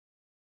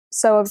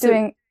 So I'm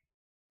doing.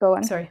 Go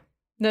on. Sorry.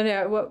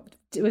 No. What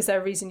was there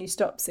a reason you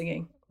stopped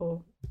singing,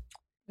 or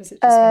was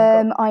it just?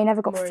 I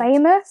never got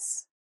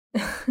famous.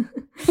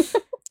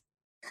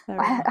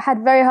 I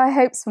had very high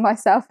hopes for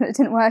myself, and it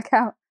didn't work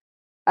out.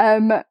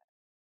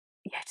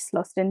 Just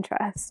lost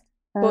interest.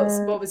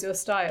 What was your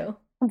style?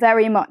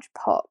 Very much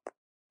pop,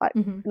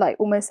 like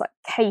almost like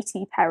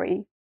Katy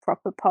Perry,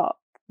 proper pop.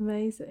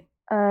 Amazing.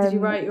 Did you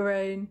write your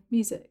own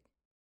music?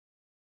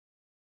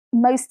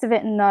 Most of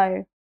it,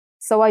 no.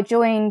 So I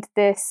joined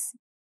this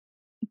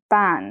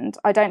band.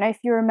 I don't know if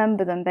you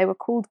remember them. They were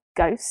called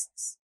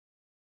Ghosts,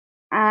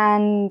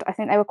 and I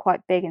think they were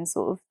quite big in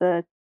sort of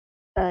the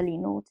early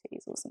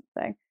noughties or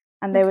something.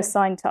 And they were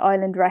signed to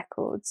Island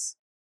Records,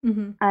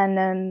 and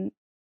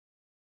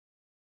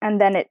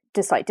then it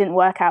just like didn't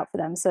work out for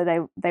them. So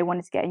they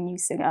wanted to get a new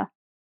singer.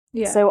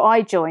 Yeah. So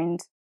I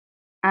joined,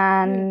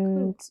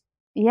 and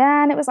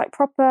and it was like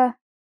proper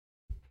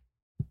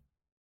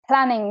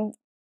planning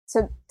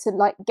to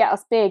like get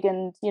us big,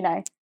 and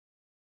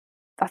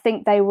I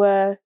think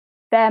their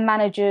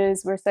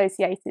managers were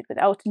associated with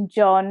Elton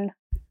John.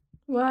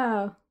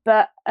 Wow.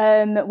 But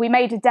we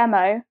made a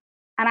demo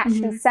and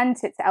actually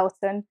sent it to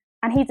Elton,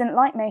 and he didn't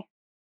like me.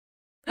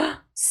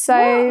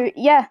 So what?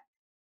 Yeah.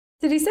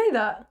 Did he say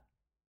that?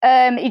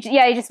 He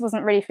just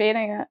wasn't really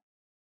feeling it.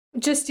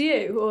 Just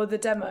you or the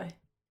demo?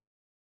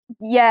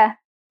 Yeah,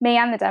 me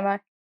and the demo.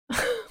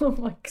 Oh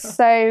my god.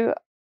 So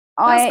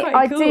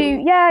I cool.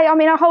 do. Yeah, I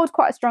mean, I hold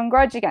quite a strong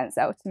grudge against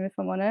Elton, if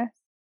I'm honest.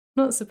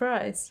 Not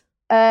surprised.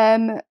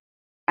 And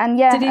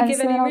yeah. Did he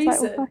give any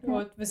reason, like,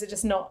 or was it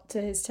just not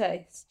to his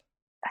taste?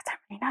 I don't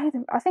really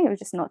know. I think it was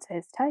just not to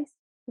his taste.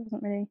 It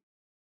wasn't really.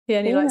 He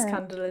only likes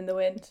Candle in the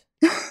Wind.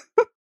 Yeah,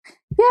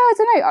 I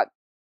don't know.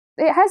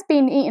 It has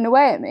been eating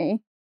away at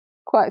me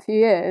quite a few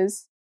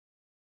years.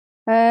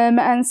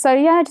 And so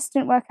it just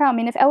didn't work out. I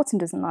mean, if Elton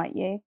doesn't like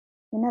you,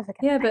 you're never going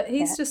to. Yeah, but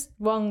he's just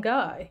one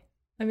guy.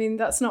 I mean,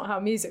 that's not how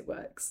music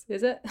works,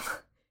 is it?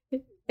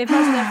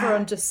 Imagine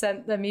everyone just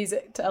sent their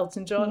music to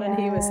Elton John and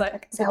he was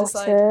like the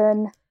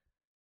decider.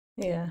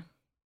 Yeah.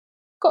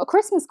 Got a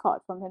Christmas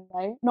card from him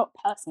though, not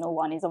a personal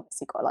one. He's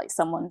obviously got like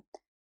someone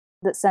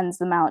that sends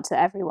them out to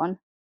everyone.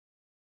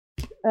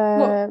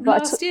 What,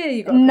 last year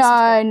you got a Christmas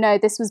card? No,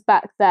 this was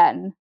back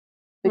then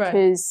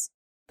because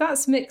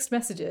that's mixed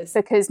messages.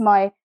 Because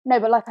but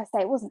like I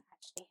say, it wasn't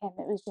actually him.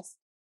 It was just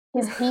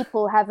his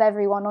people have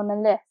everyone on a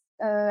list.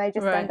 They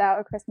just send out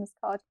a Christmas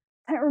card.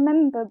 I don't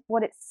remember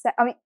what it said.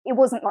 I mean, it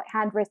wasn't like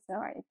handwritten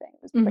or anything.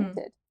 It was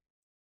printed. I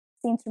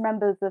seem to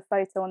remember the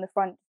photo on the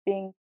front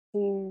being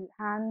two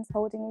hands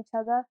holding each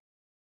other.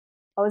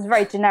 It was a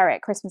very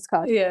generic Christmas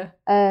card. Yeah.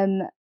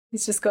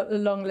 He's just got a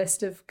long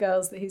list of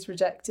girls that he's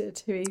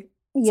rejected who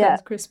he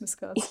sends Christmas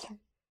cards to.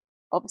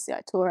 Obviously,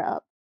 I tore it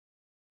up.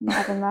 Not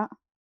having that.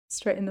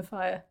 Straight in the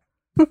fire.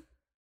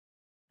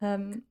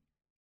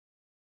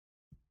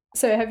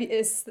 So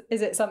is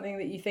it something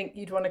that you think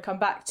you'd want to come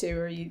back to,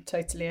 or are you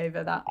totally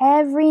over that?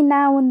 Every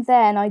now and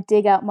then I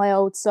dig out my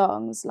old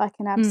songs like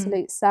an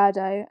absolute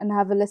saddo and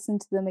have a listen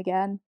to them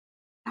again.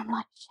 I'm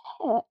like,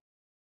 shit,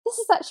 this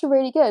is actually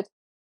really good.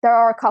 There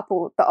are a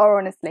couple that are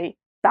honestly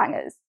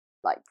bangers,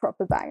 like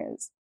proper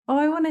bangers. Oh,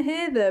 I want to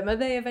hear them. Are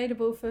they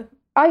available for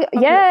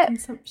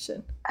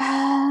consumption?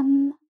 I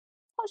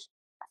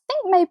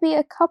think maybe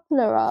a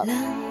couple are up.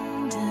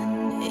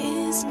 London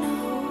is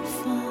no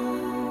fun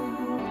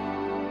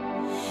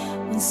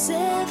when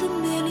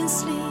 7 million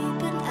sleep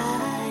and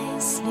I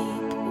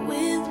sleep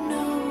with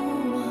no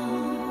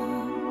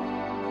one.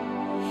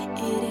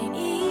 It ain't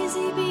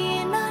easy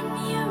being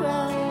on your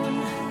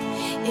own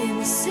in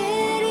the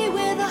city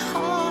with a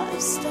heart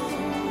of stone.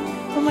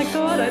 Oh my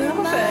god, I love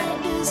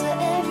reminders are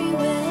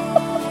everywhere.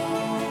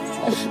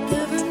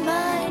 The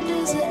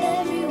reminders are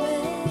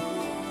everywhere.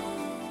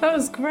 That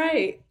was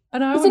great.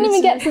 And I You didn't wanted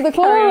even get to the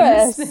carry on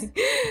chorus.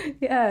 listening.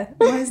 Yeah,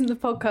 why isn't the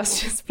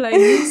podcast just playing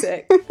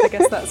music? I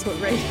guess that's what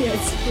radio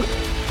is.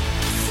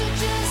 So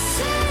just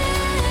say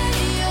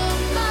you're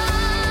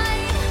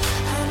mine.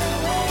 I will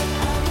wait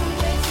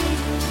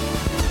for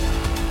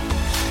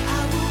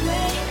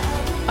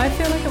you. I I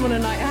feel like I'm on a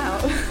night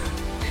out.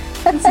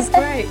 This is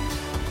great.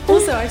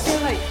 Also, I feel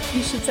like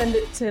you should send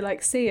it to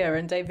like Sia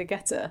and David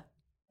Guetta.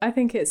 I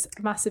think it's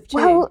a massive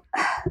tune. Well,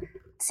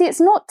 see, it's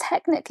not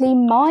technically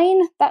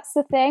mine. That's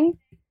the thing.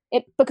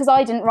 Because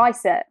I didn't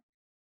write it.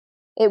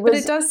 But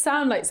it does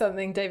sound like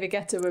something David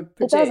Guetta would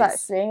produce. It does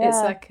actually, yeah. It's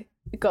like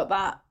got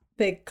that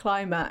big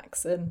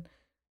climax, and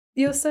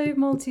you're so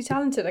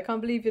multi-talented. I can't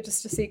believe you're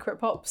just a secret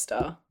pop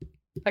star.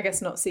 I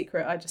guess not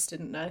secret, I just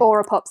didn't know. Or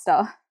a pop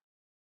star.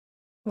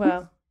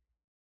 Well,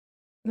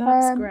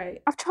 that's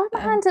great. I've tried my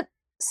hand at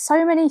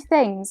so many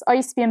things. I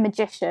used to be a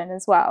magician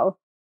as well.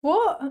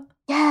 What?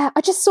 Yeah,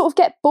 I just sort of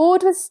get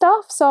bored with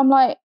stuff. So I'm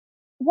like,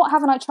 what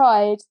haven't I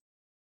tried?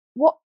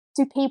 What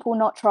do people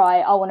not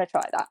try? I want to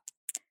try that.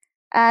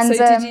 And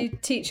so did you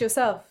teach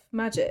yourself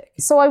magic?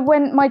 So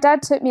my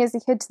dad took me as a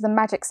kid to the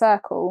Magic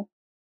Circle.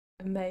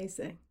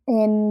 Amazing.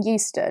 In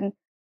Euston.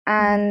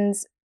 And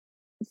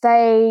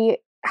they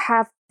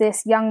have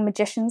this young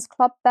magicians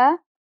club there.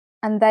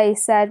 And they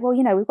said, well,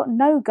 we've got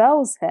no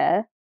girls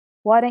here.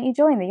 Why don't you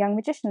join the Young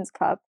Magicians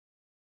Club?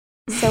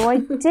 So I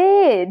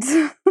did.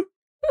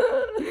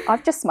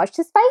 I've just smudged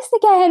his face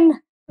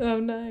again. Oh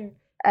no.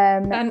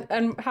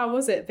 And how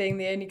was it being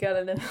the only girl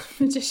in a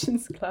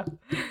magician's club?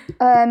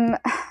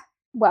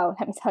 Well,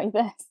 let me tell you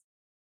this.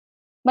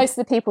 Most of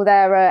the people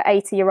there are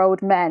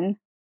 80-year-old men.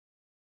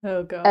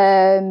 Oh god.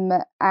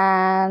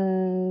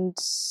 And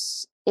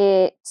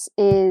it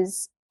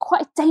is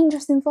quite a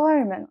dangerous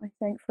environment, I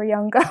think, for a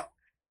young girl.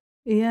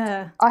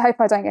 Yeah. I hope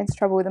I don't get into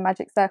trouble with the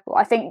Magic Circle.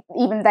 I think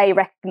even they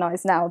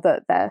recognise now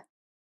that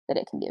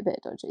it can be a bit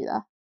dodgy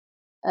there.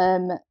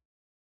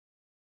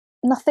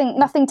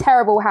 Nothing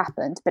terrible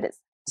happened, but it's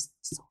just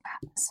sort of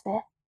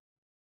atmosphere.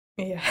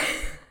 Yeah.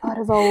 A lot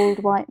of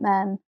old white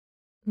men.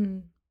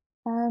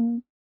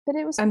 But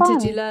it was fun. And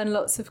did you learn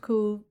lots of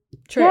cool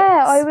tricks?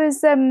 Yeah, I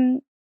was.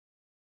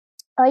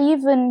 I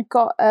even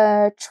got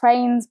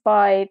trained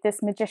by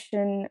this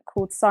magician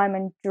called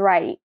Simon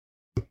Drake,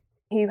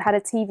 who had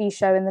a TV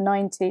show in the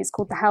 90s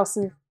called The House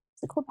of...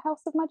 Is it called The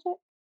House of Magic?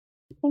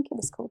 I think it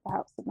was called The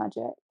House of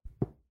Magic.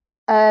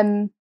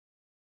 An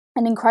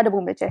incredible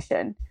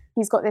magician.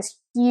 He's got this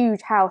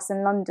huge house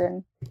in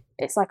London.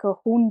 It's like a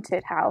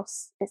haunted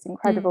house. It's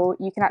incredible.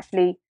 You can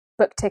actually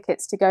book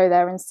tickets to go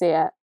there and see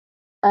it.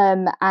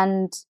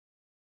 And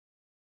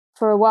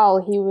for a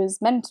while, he was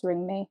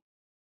mentoring me.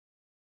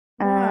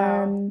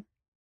 Wow.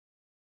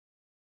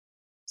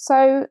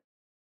 So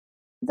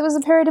there was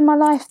a period in my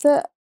life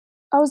that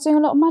I was doing a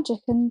lot of magic,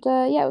 and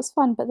it was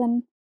fun. But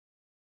then,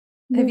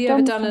 have you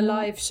ever done a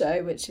live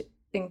show which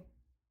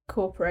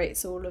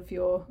incorporates all of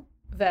your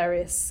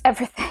various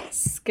everything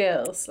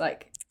skills?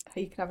 Like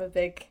you can have a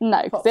big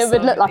no, because it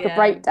would look like a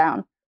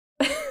breakdown.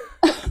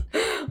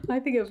 I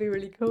think it would be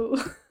really cool.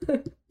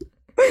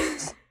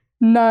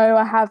 No,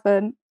 I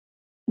haven't.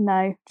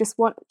 No, just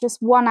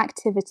one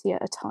activity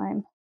at a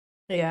time.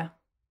 Yeah,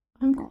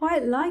 I'm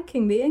quite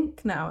liking the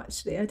ink now.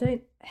 Actually, I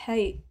don't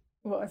hate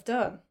what I've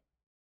done.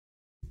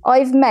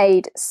 I've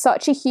made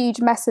such a huge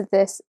mess of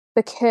this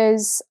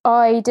because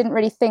I didn't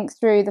really think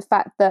through the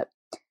fact that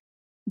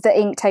the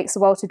ink takes a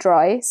while to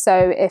dry.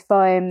 So if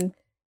I'm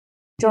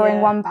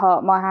drawing one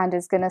part, my hand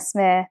is going to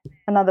smear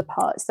another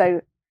part.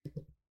 So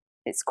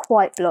it's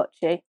quite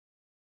blotchy.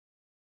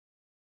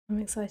 I'm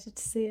excited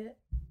to see it.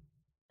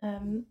 How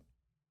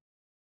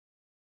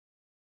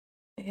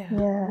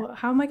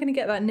am I going to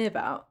get that nib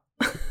out?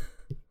 Do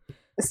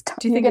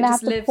you think you're going to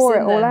have to pour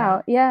it all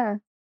out? Yeah.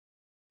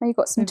 And you've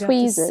got some Maybe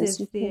tweezers.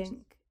 Sieve the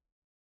ink.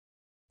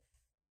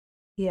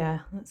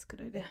 Yeah, that's a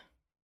good idea.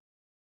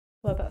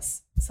 Well,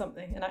 that's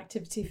something, an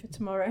activity for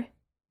tomorrow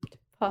to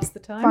pass the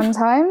time. Fun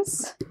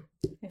times.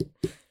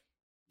 Yeah.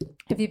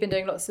 Have you been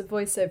doing lots of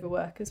voiceover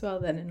work as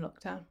well then in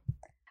lockdown?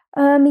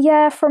 I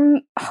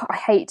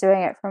hate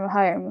doing it from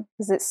home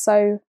because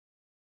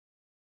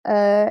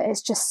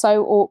it's just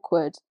so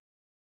awkward.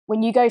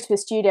 When you go to a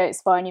studio,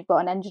 it's fine. You've got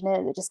an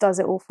engineer that just does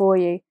it all for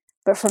you.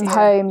 But from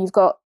home, you've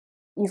got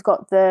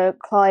the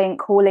client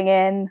calling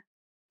in.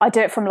 I do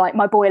it from like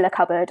my boiler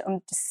cupboard.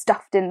 I'm just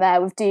stuffed in there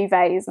with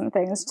duvets and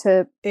things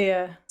so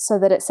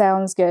that it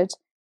sounds good.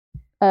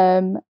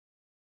 And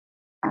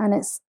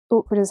it's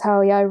awkward as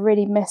hell. Yeah, I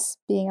really miss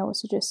being able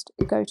to just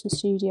go to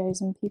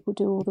studios and people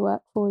do all the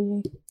work for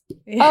you.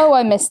 Yeah. Oh,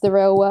 I miss the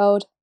real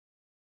world.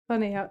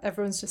 Funny how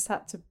everyone's just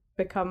had to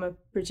become a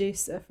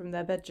producer from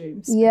their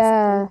bedrooms.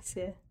 Yeah.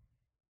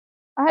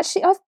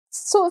 Actually, I've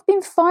sort of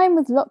been fine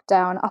with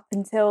lockdown up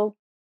until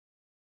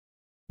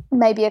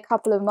maybe a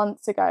couple of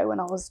months ago when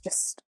I was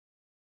just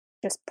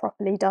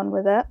properly done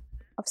with it.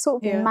 I've sort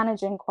of been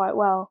managing quite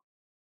well.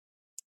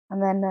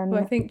 And then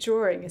well, I think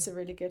drawing is a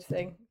really good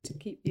thing to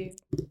keep you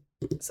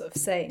sort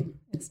of sane,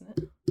 isn't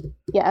it?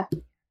 Yeah.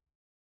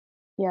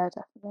 Yeah,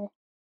 definitely.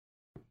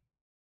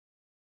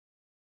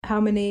 how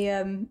many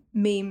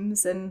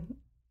memes and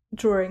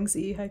drawings are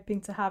you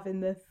hoping to have in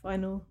the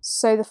final?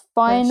 So the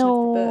version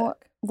of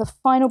the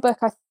final book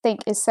I think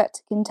is set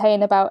to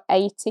contain about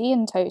 80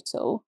 in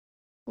total.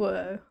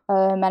 Whoa.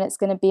 And it's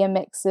going to be a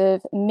mix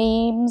of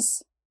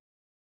memes,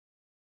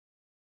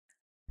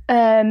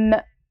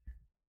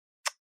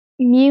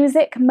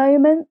 music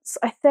moments,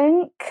 I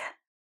think,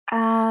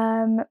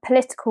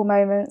 political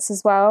moments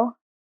as well.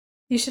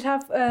 You should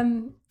have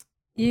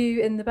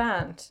you in the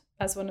band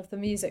as one of the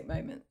music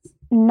moments.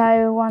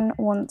 No one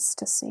wants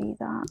to see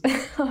that.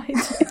 I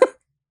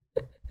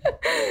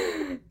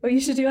do. Well, you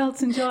should do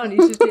Elton John.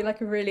 You should do like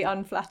a really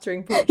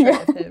unflattering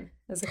portrait of him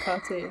as a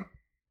cartoon.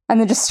 And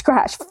then just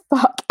scratch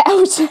 "fuck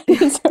Elton"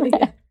 into it.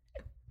 Yeah.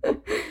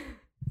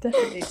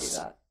 Definitely do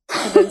that.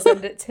 And then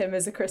send it to him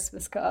as a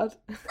Christmas card.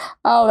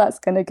 Oh, that's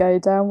going to go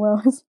down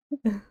well.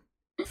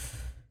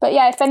 But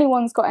yeah, if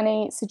anyone's got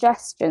any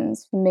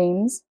suggestions for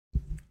memes,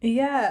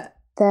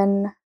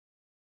 then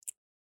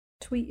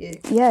tweet you.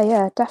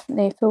 Yeah,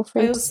 definitely feel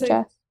free to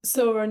suggest.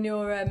 Saw on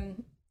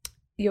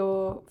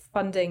your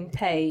funding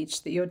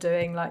page that you're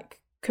doing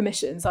like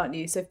commissions, aren't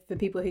you? So for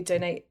people who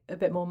donate a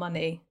bit more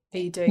money, are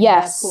you doing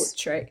their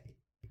portrait?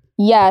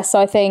 Yes,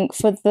 I think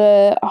for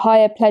the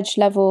higher pledge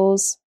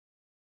levels,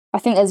 I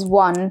think there's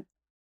one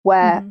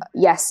where,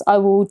 yes, I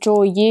will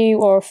draw you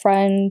or a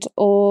friend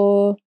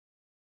or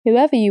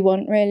whoever you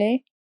want,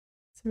 really.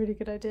 It's a really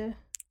good idea.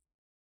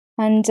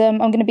 And I'm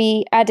going to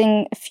be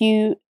adding a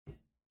few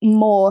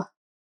more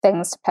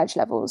things to pledge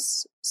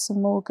levels,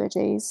 some more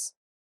goodies.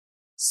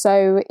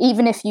 So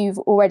even if you've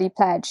already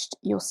pledged,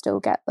 you'll still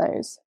get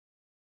those.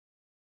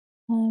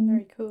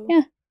 Very cool.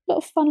 Yeah, a lot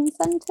of fun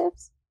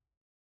incentives.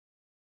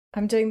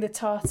 I'm doing the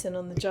tartan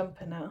on the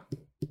jumper now.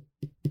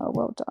 Oh,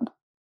 well done.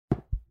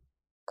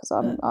 Because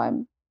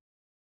I'm.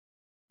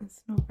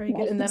 It's not very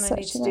good. And then I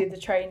need to do the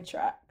train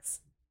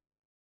tracks.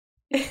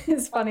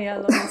 It's funny how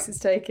long this is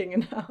taking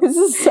and how this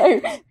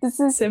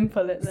is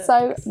simple it looks.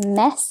 So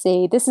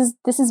messy. This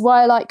is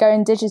why I like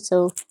going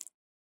digital.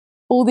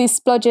 All these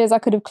splodges I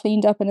could have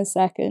cleaned up in a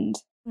second.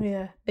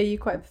 Yeah. Are you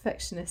quite a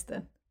perfectionist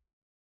then?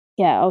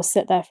 Yeah, I'll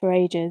sit there for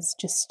ages,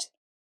 just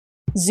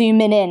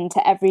zooming in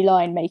to every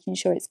line, making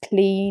sure it's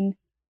clean,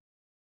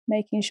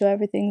 making sure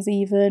everything's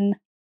even.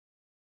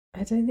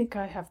 I don't think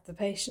I have the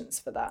patience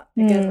for that.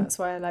 Again, that's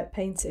why I like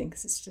painting,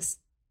 because it's just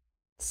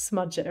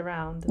smudge it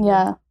around.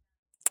 And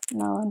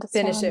No, I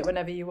understand. Finish it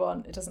whenever you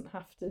want. It doesn't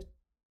have to,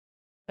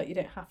 like, you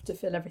don't have to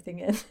fill everything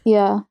in.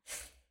 Yeah.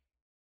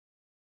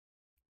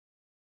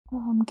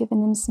 Oh, I'm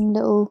giving him some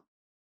little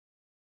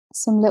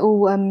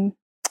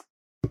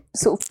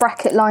sort of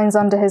bracket lines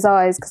under his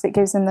eyes because it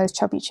gives him those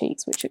chubby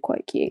cheeks, which are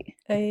quite cute.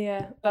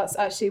 Yeah, that's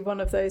actually one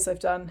of those I've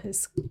done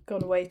has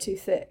gone way too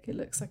thick. It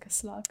looks like a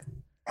slug.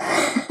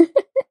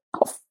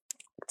 Oh,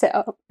 fucked it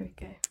up. There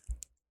we go.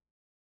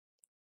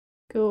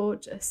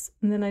 Gorgeous.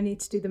 And then I need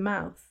to do the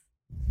mouth.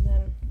 And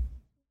then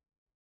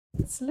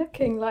it's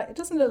looking like, it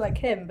doesn't look like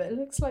him, but it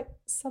looks like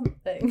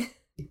something.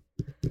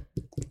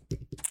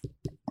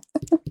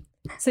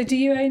 So do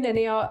you own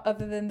any art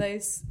other than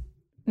those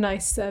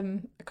nice, I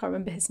can't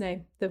remember his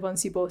name, the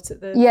ones you bought at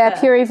the fair?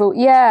 Pure Evil,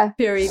 yeah.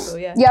 Pure Evil,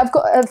 yeah. Yeah, I've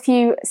got a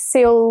few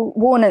seal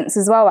Warnants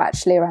as well,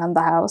 actually, around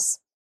the house.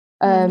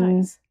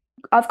 Nice.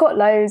 I've got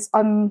loads.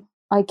 I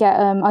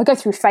go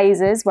through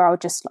phases where I'll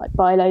just like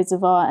buy loads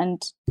of art,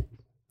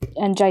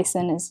 and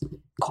Jason is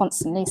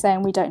constantly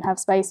saying we don't have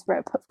space for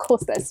it, but of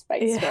course there's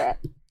space for it.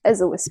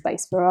 There's always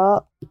space for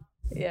art.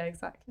 Yeah,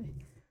 exactly.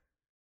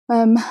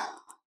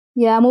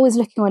 Yeah, I'm always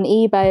looking on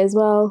eBay as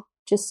well,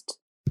 just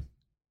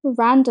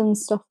random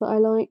stuff that I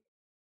like.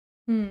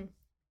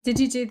 Did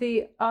you do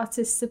the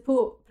artist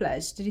support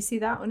pledge? Did you see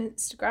that on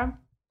Instagram?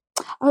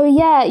 Oh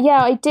yeah,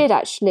 I did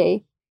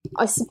actually.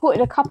 I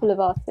supported a couple of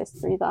artists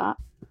through that.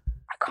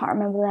 I can't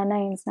remember their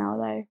names now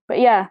though. But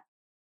yeah,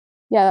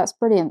 that's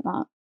brilliant,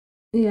 that.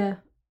 Yeah.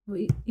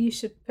 Well, you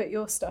should put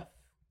your stuff,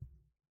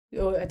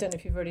 or I don't know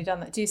if you've already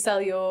done that. Do you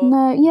sell your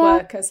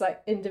work as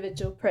like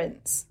individual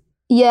prints?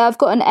 Yeah, I've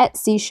got an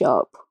Etsy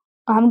shop.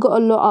 I haven't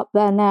got a lot up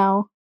there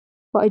now,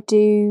 but I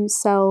do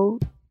sell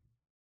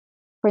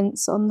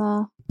prints on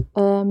there.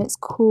 It's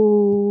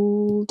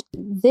called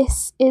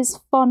This Is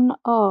Fun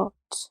Art.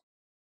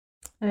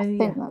 I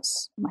think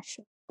that's my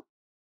shop.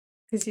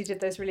 Because you did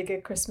those really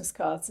good Christmas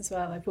cards as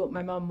well. I bought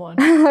my mum one.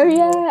 Oh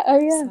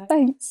yeah,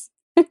 thanks.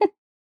 I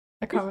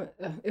can't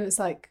remember. It was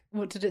like,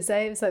 what did it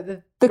say? It was like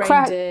the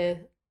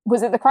reindeer.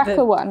 Was it the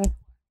cracker one?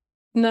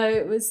 No,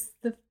 it was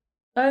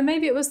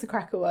maybe it was the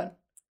cracker one.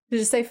 Did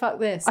it say fuck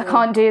this? I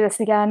can't do this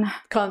again.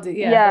 Can't do,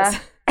 yeah.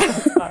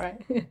 That's all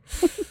right.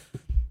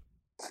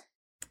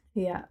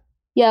 Yeah.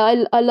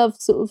 Yeah, I love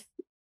sort of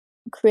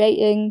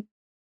creating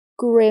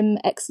grim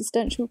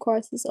existential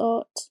crisis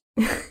art.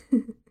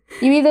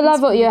 You either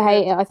love it or you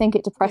hate it. I think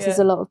it depresses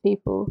a lot of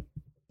people,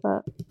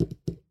 but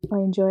I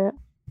enjoy it.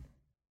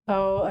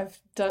 Oh, I've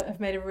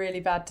made a really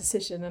bad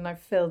decision and I've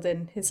filled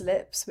in his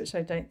lips, which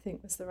I don't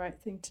think was the right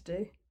thing to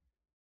do.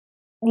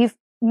 You've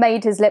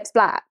made his lips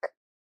black?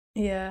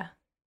 Yeah.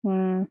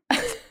 I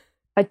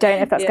don't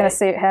know if that's going to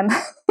suit him.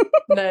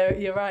 No,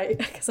 you're right,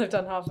 because I've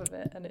done half of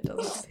it and it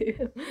doesn't do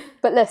it.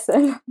 But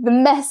listen, the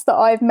mess that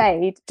I've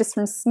made just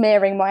from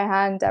smearing my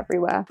hand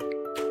everywhere.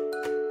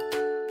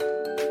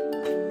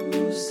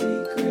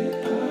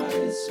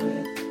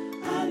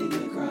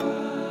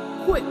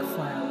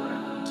 Quickfire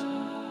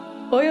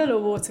round. Oil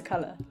or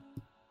watercolour?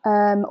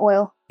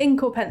 Oil.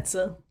 Ink or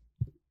pencil?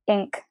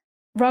 Ink.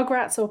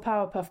 Rugrats or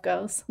Powerpuff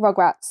Girls?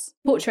 Rugrats.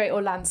 Portrait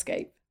or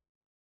landscape?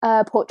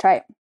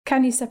 Portrait.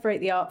 Can you separate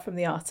the art from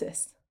the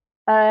artist?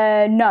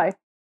 No.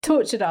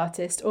 Tortured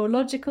artist or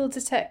logical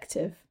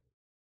detective?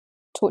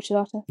 Tortured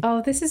artist.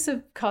 Oh, this is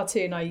a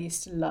cartoon I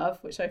used to love,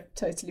 which I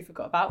totally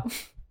forgot about.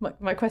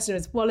 My question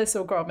is Wallace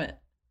or Gromit?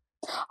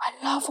 I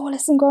love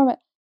Wallace and Gromit.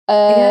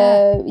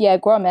 Yeah,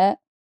 Gromit.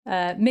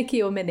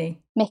 Mickey or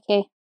Minnie?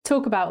 Mickey.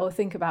 Talk about or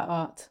think about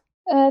art?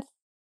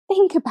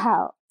 Think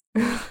about.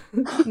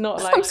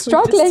 Not like I'm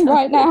struggling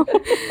right now.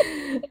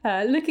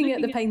 Looking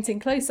at the painting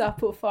close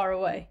up or far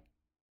away?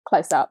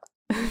 Close up.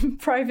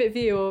 Private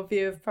view or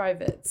view of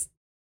privates?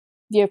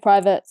 View of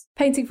privates.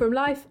 Painting from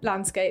life,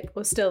 landscape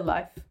or still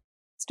life?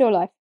 Still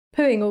life.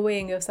 Pooing or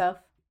weeing yourself?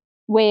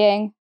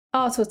 Weeing.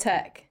 Art or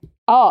tech?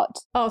 Art.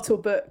 Art or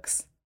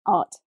books?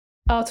 Art.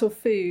 Art or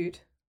food?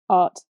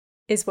 Art.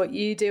 Is what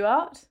you do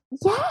art?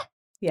 Yeah.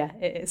 Yeah,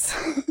 it is.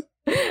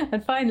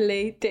 And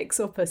finally, dicks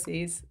or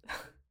pussies?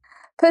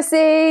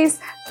 Pussies.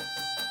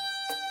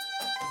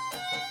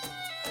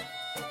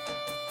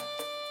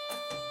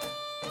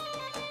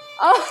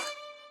 Oh.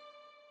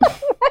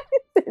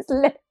 It's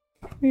lit.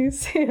 You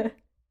see it?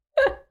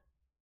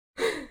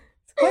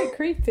 It's quite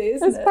creepy,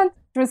 isn't it? Do you want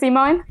to see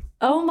mine?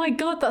 Oh my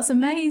God, that's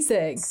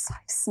amazing. So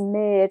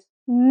smeared.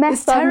 Mess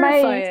It's I've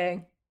made.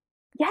 terrifying.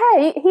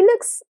 Yeah, he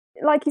looks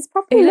like he's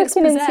probably He looks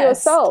looking into your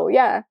possessed. soul.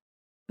 Yeah.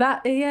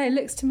 It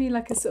looks to me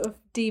like a sort of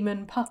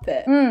demon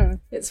puppet.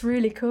 It's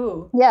really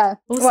cool. Yeah.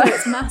 Also, Well,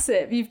 it's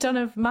massive. You've done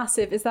a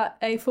massive, is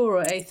that A4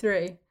 or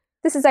A3?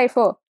 this is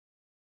A4.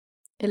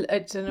 I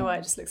don't know why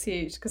it just looks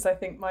huge, because I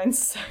think mine's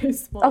so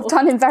small. I've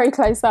done him very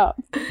close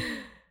up.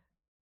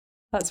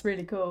 That's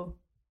really cool.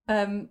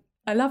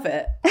 I love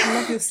it. I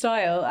love your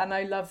style, and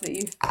I love that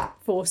you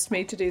forced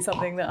me to do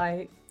something that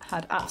I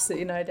had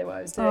absolutely no idea what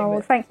I was doing. Oh, well,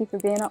 with. thank you for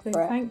being up So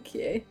for it. thank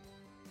you.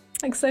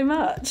 Thanks so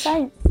much.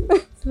 Thanks.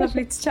 It's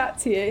lovely to chat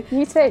to you.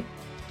 You too.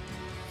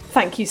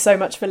 Thank you so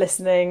much for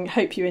listening.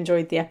 Hope you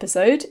enjoyed the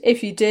episode.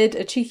 If you did,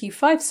 a cheeky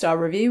 5-star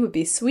review would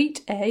be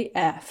sweet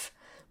AF.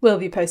 We'll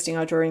be posting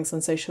our drawings on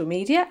social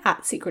media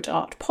at Secret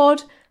Art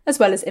Pod, as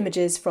well as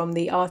images from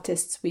the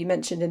artists we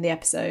mentioned in the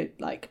episode,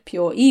 like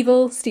Pure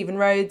Evil, Stephen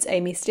Rhodes,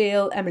 Amy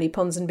Steele, Emily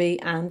Ponsonby,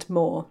 and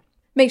more.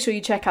 Make sure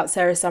you check out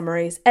Sarah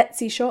Summery's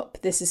Etsy shop,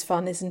 This Is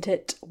Fun, Isn't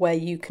It?, where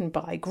you can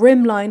buy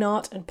grim line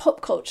art and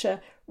pop culture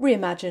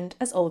reimagined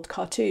as old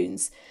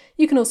cartoons.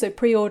 You can also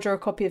pre-order a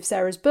copy of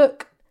Sarah's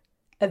book,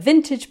 a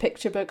vintage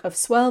picture book of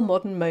swell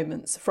modern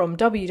moments, from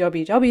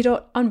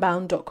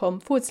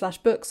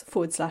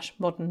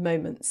www.unbound.com/books/modern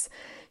moments.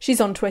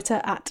 She's on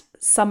Twitter at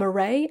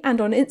SummerRay and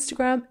on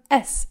Instagram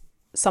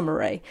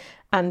 @SummerRay,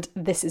 and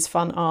This Is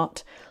Fun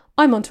Art.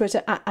 I'm on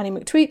Twitter at Annie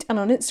McTweet and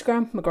on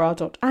Instagram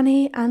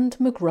mcgrath.annie and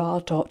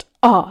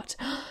mcgrath.art.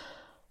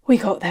 We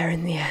got there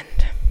in the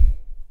end.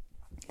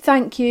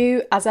 Thank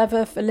you, as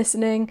ever, for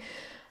listening.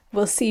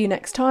 We'll see you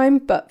next time,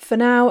 but for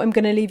now I'm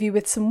going to leave you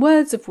with some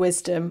words of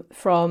wisdom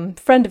from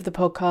friend of the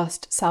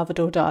podcast,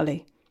 Salvador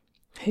Dali,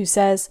 who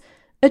says,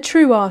 "A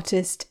true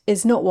artist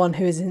is not one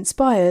who is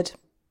inspired,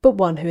 but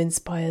one who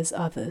inspires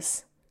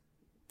others."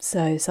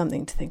 So,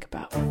 something to think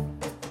about.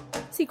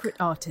 Secret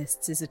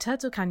Artists is a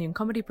Turtle Canyon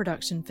comedy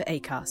production for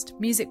Acast.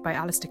 Music by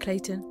Alistair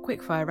Clayton,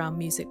 Quickfire Round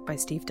music by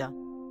Steve Dunn.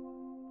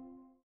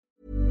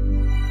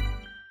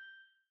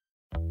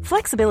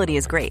 Flexibility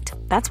is great.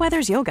 That's why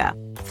there's yoga.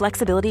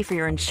 Flexibility for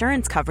your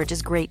insurance coverage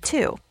is great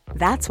too.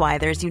 That's why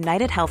there's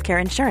United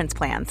Healthcare Insurance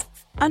Plans.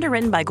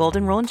 Underwritten by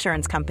Golden Rule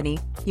Insurance Company,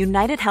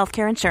 United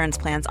Healthcare Insurance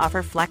Plans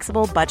offer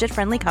flexible,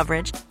 budget-friendly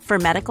coverage for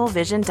medical,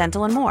 vision,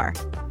 dental, and more.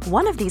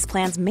 One of these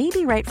plans may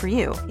be right for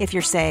you if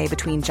you're, say,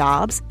 between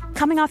jobs,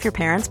 coming off your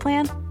parents'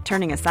 plan,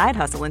 turning a side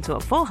hustle into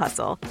a full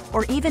hustle,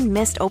 or even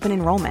missed open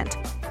enrollment.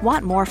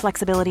 Want more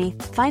flexibility?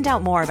 Find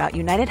out more about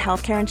United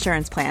Healthcare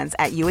Insurance Plans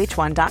at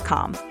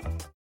uh1.com.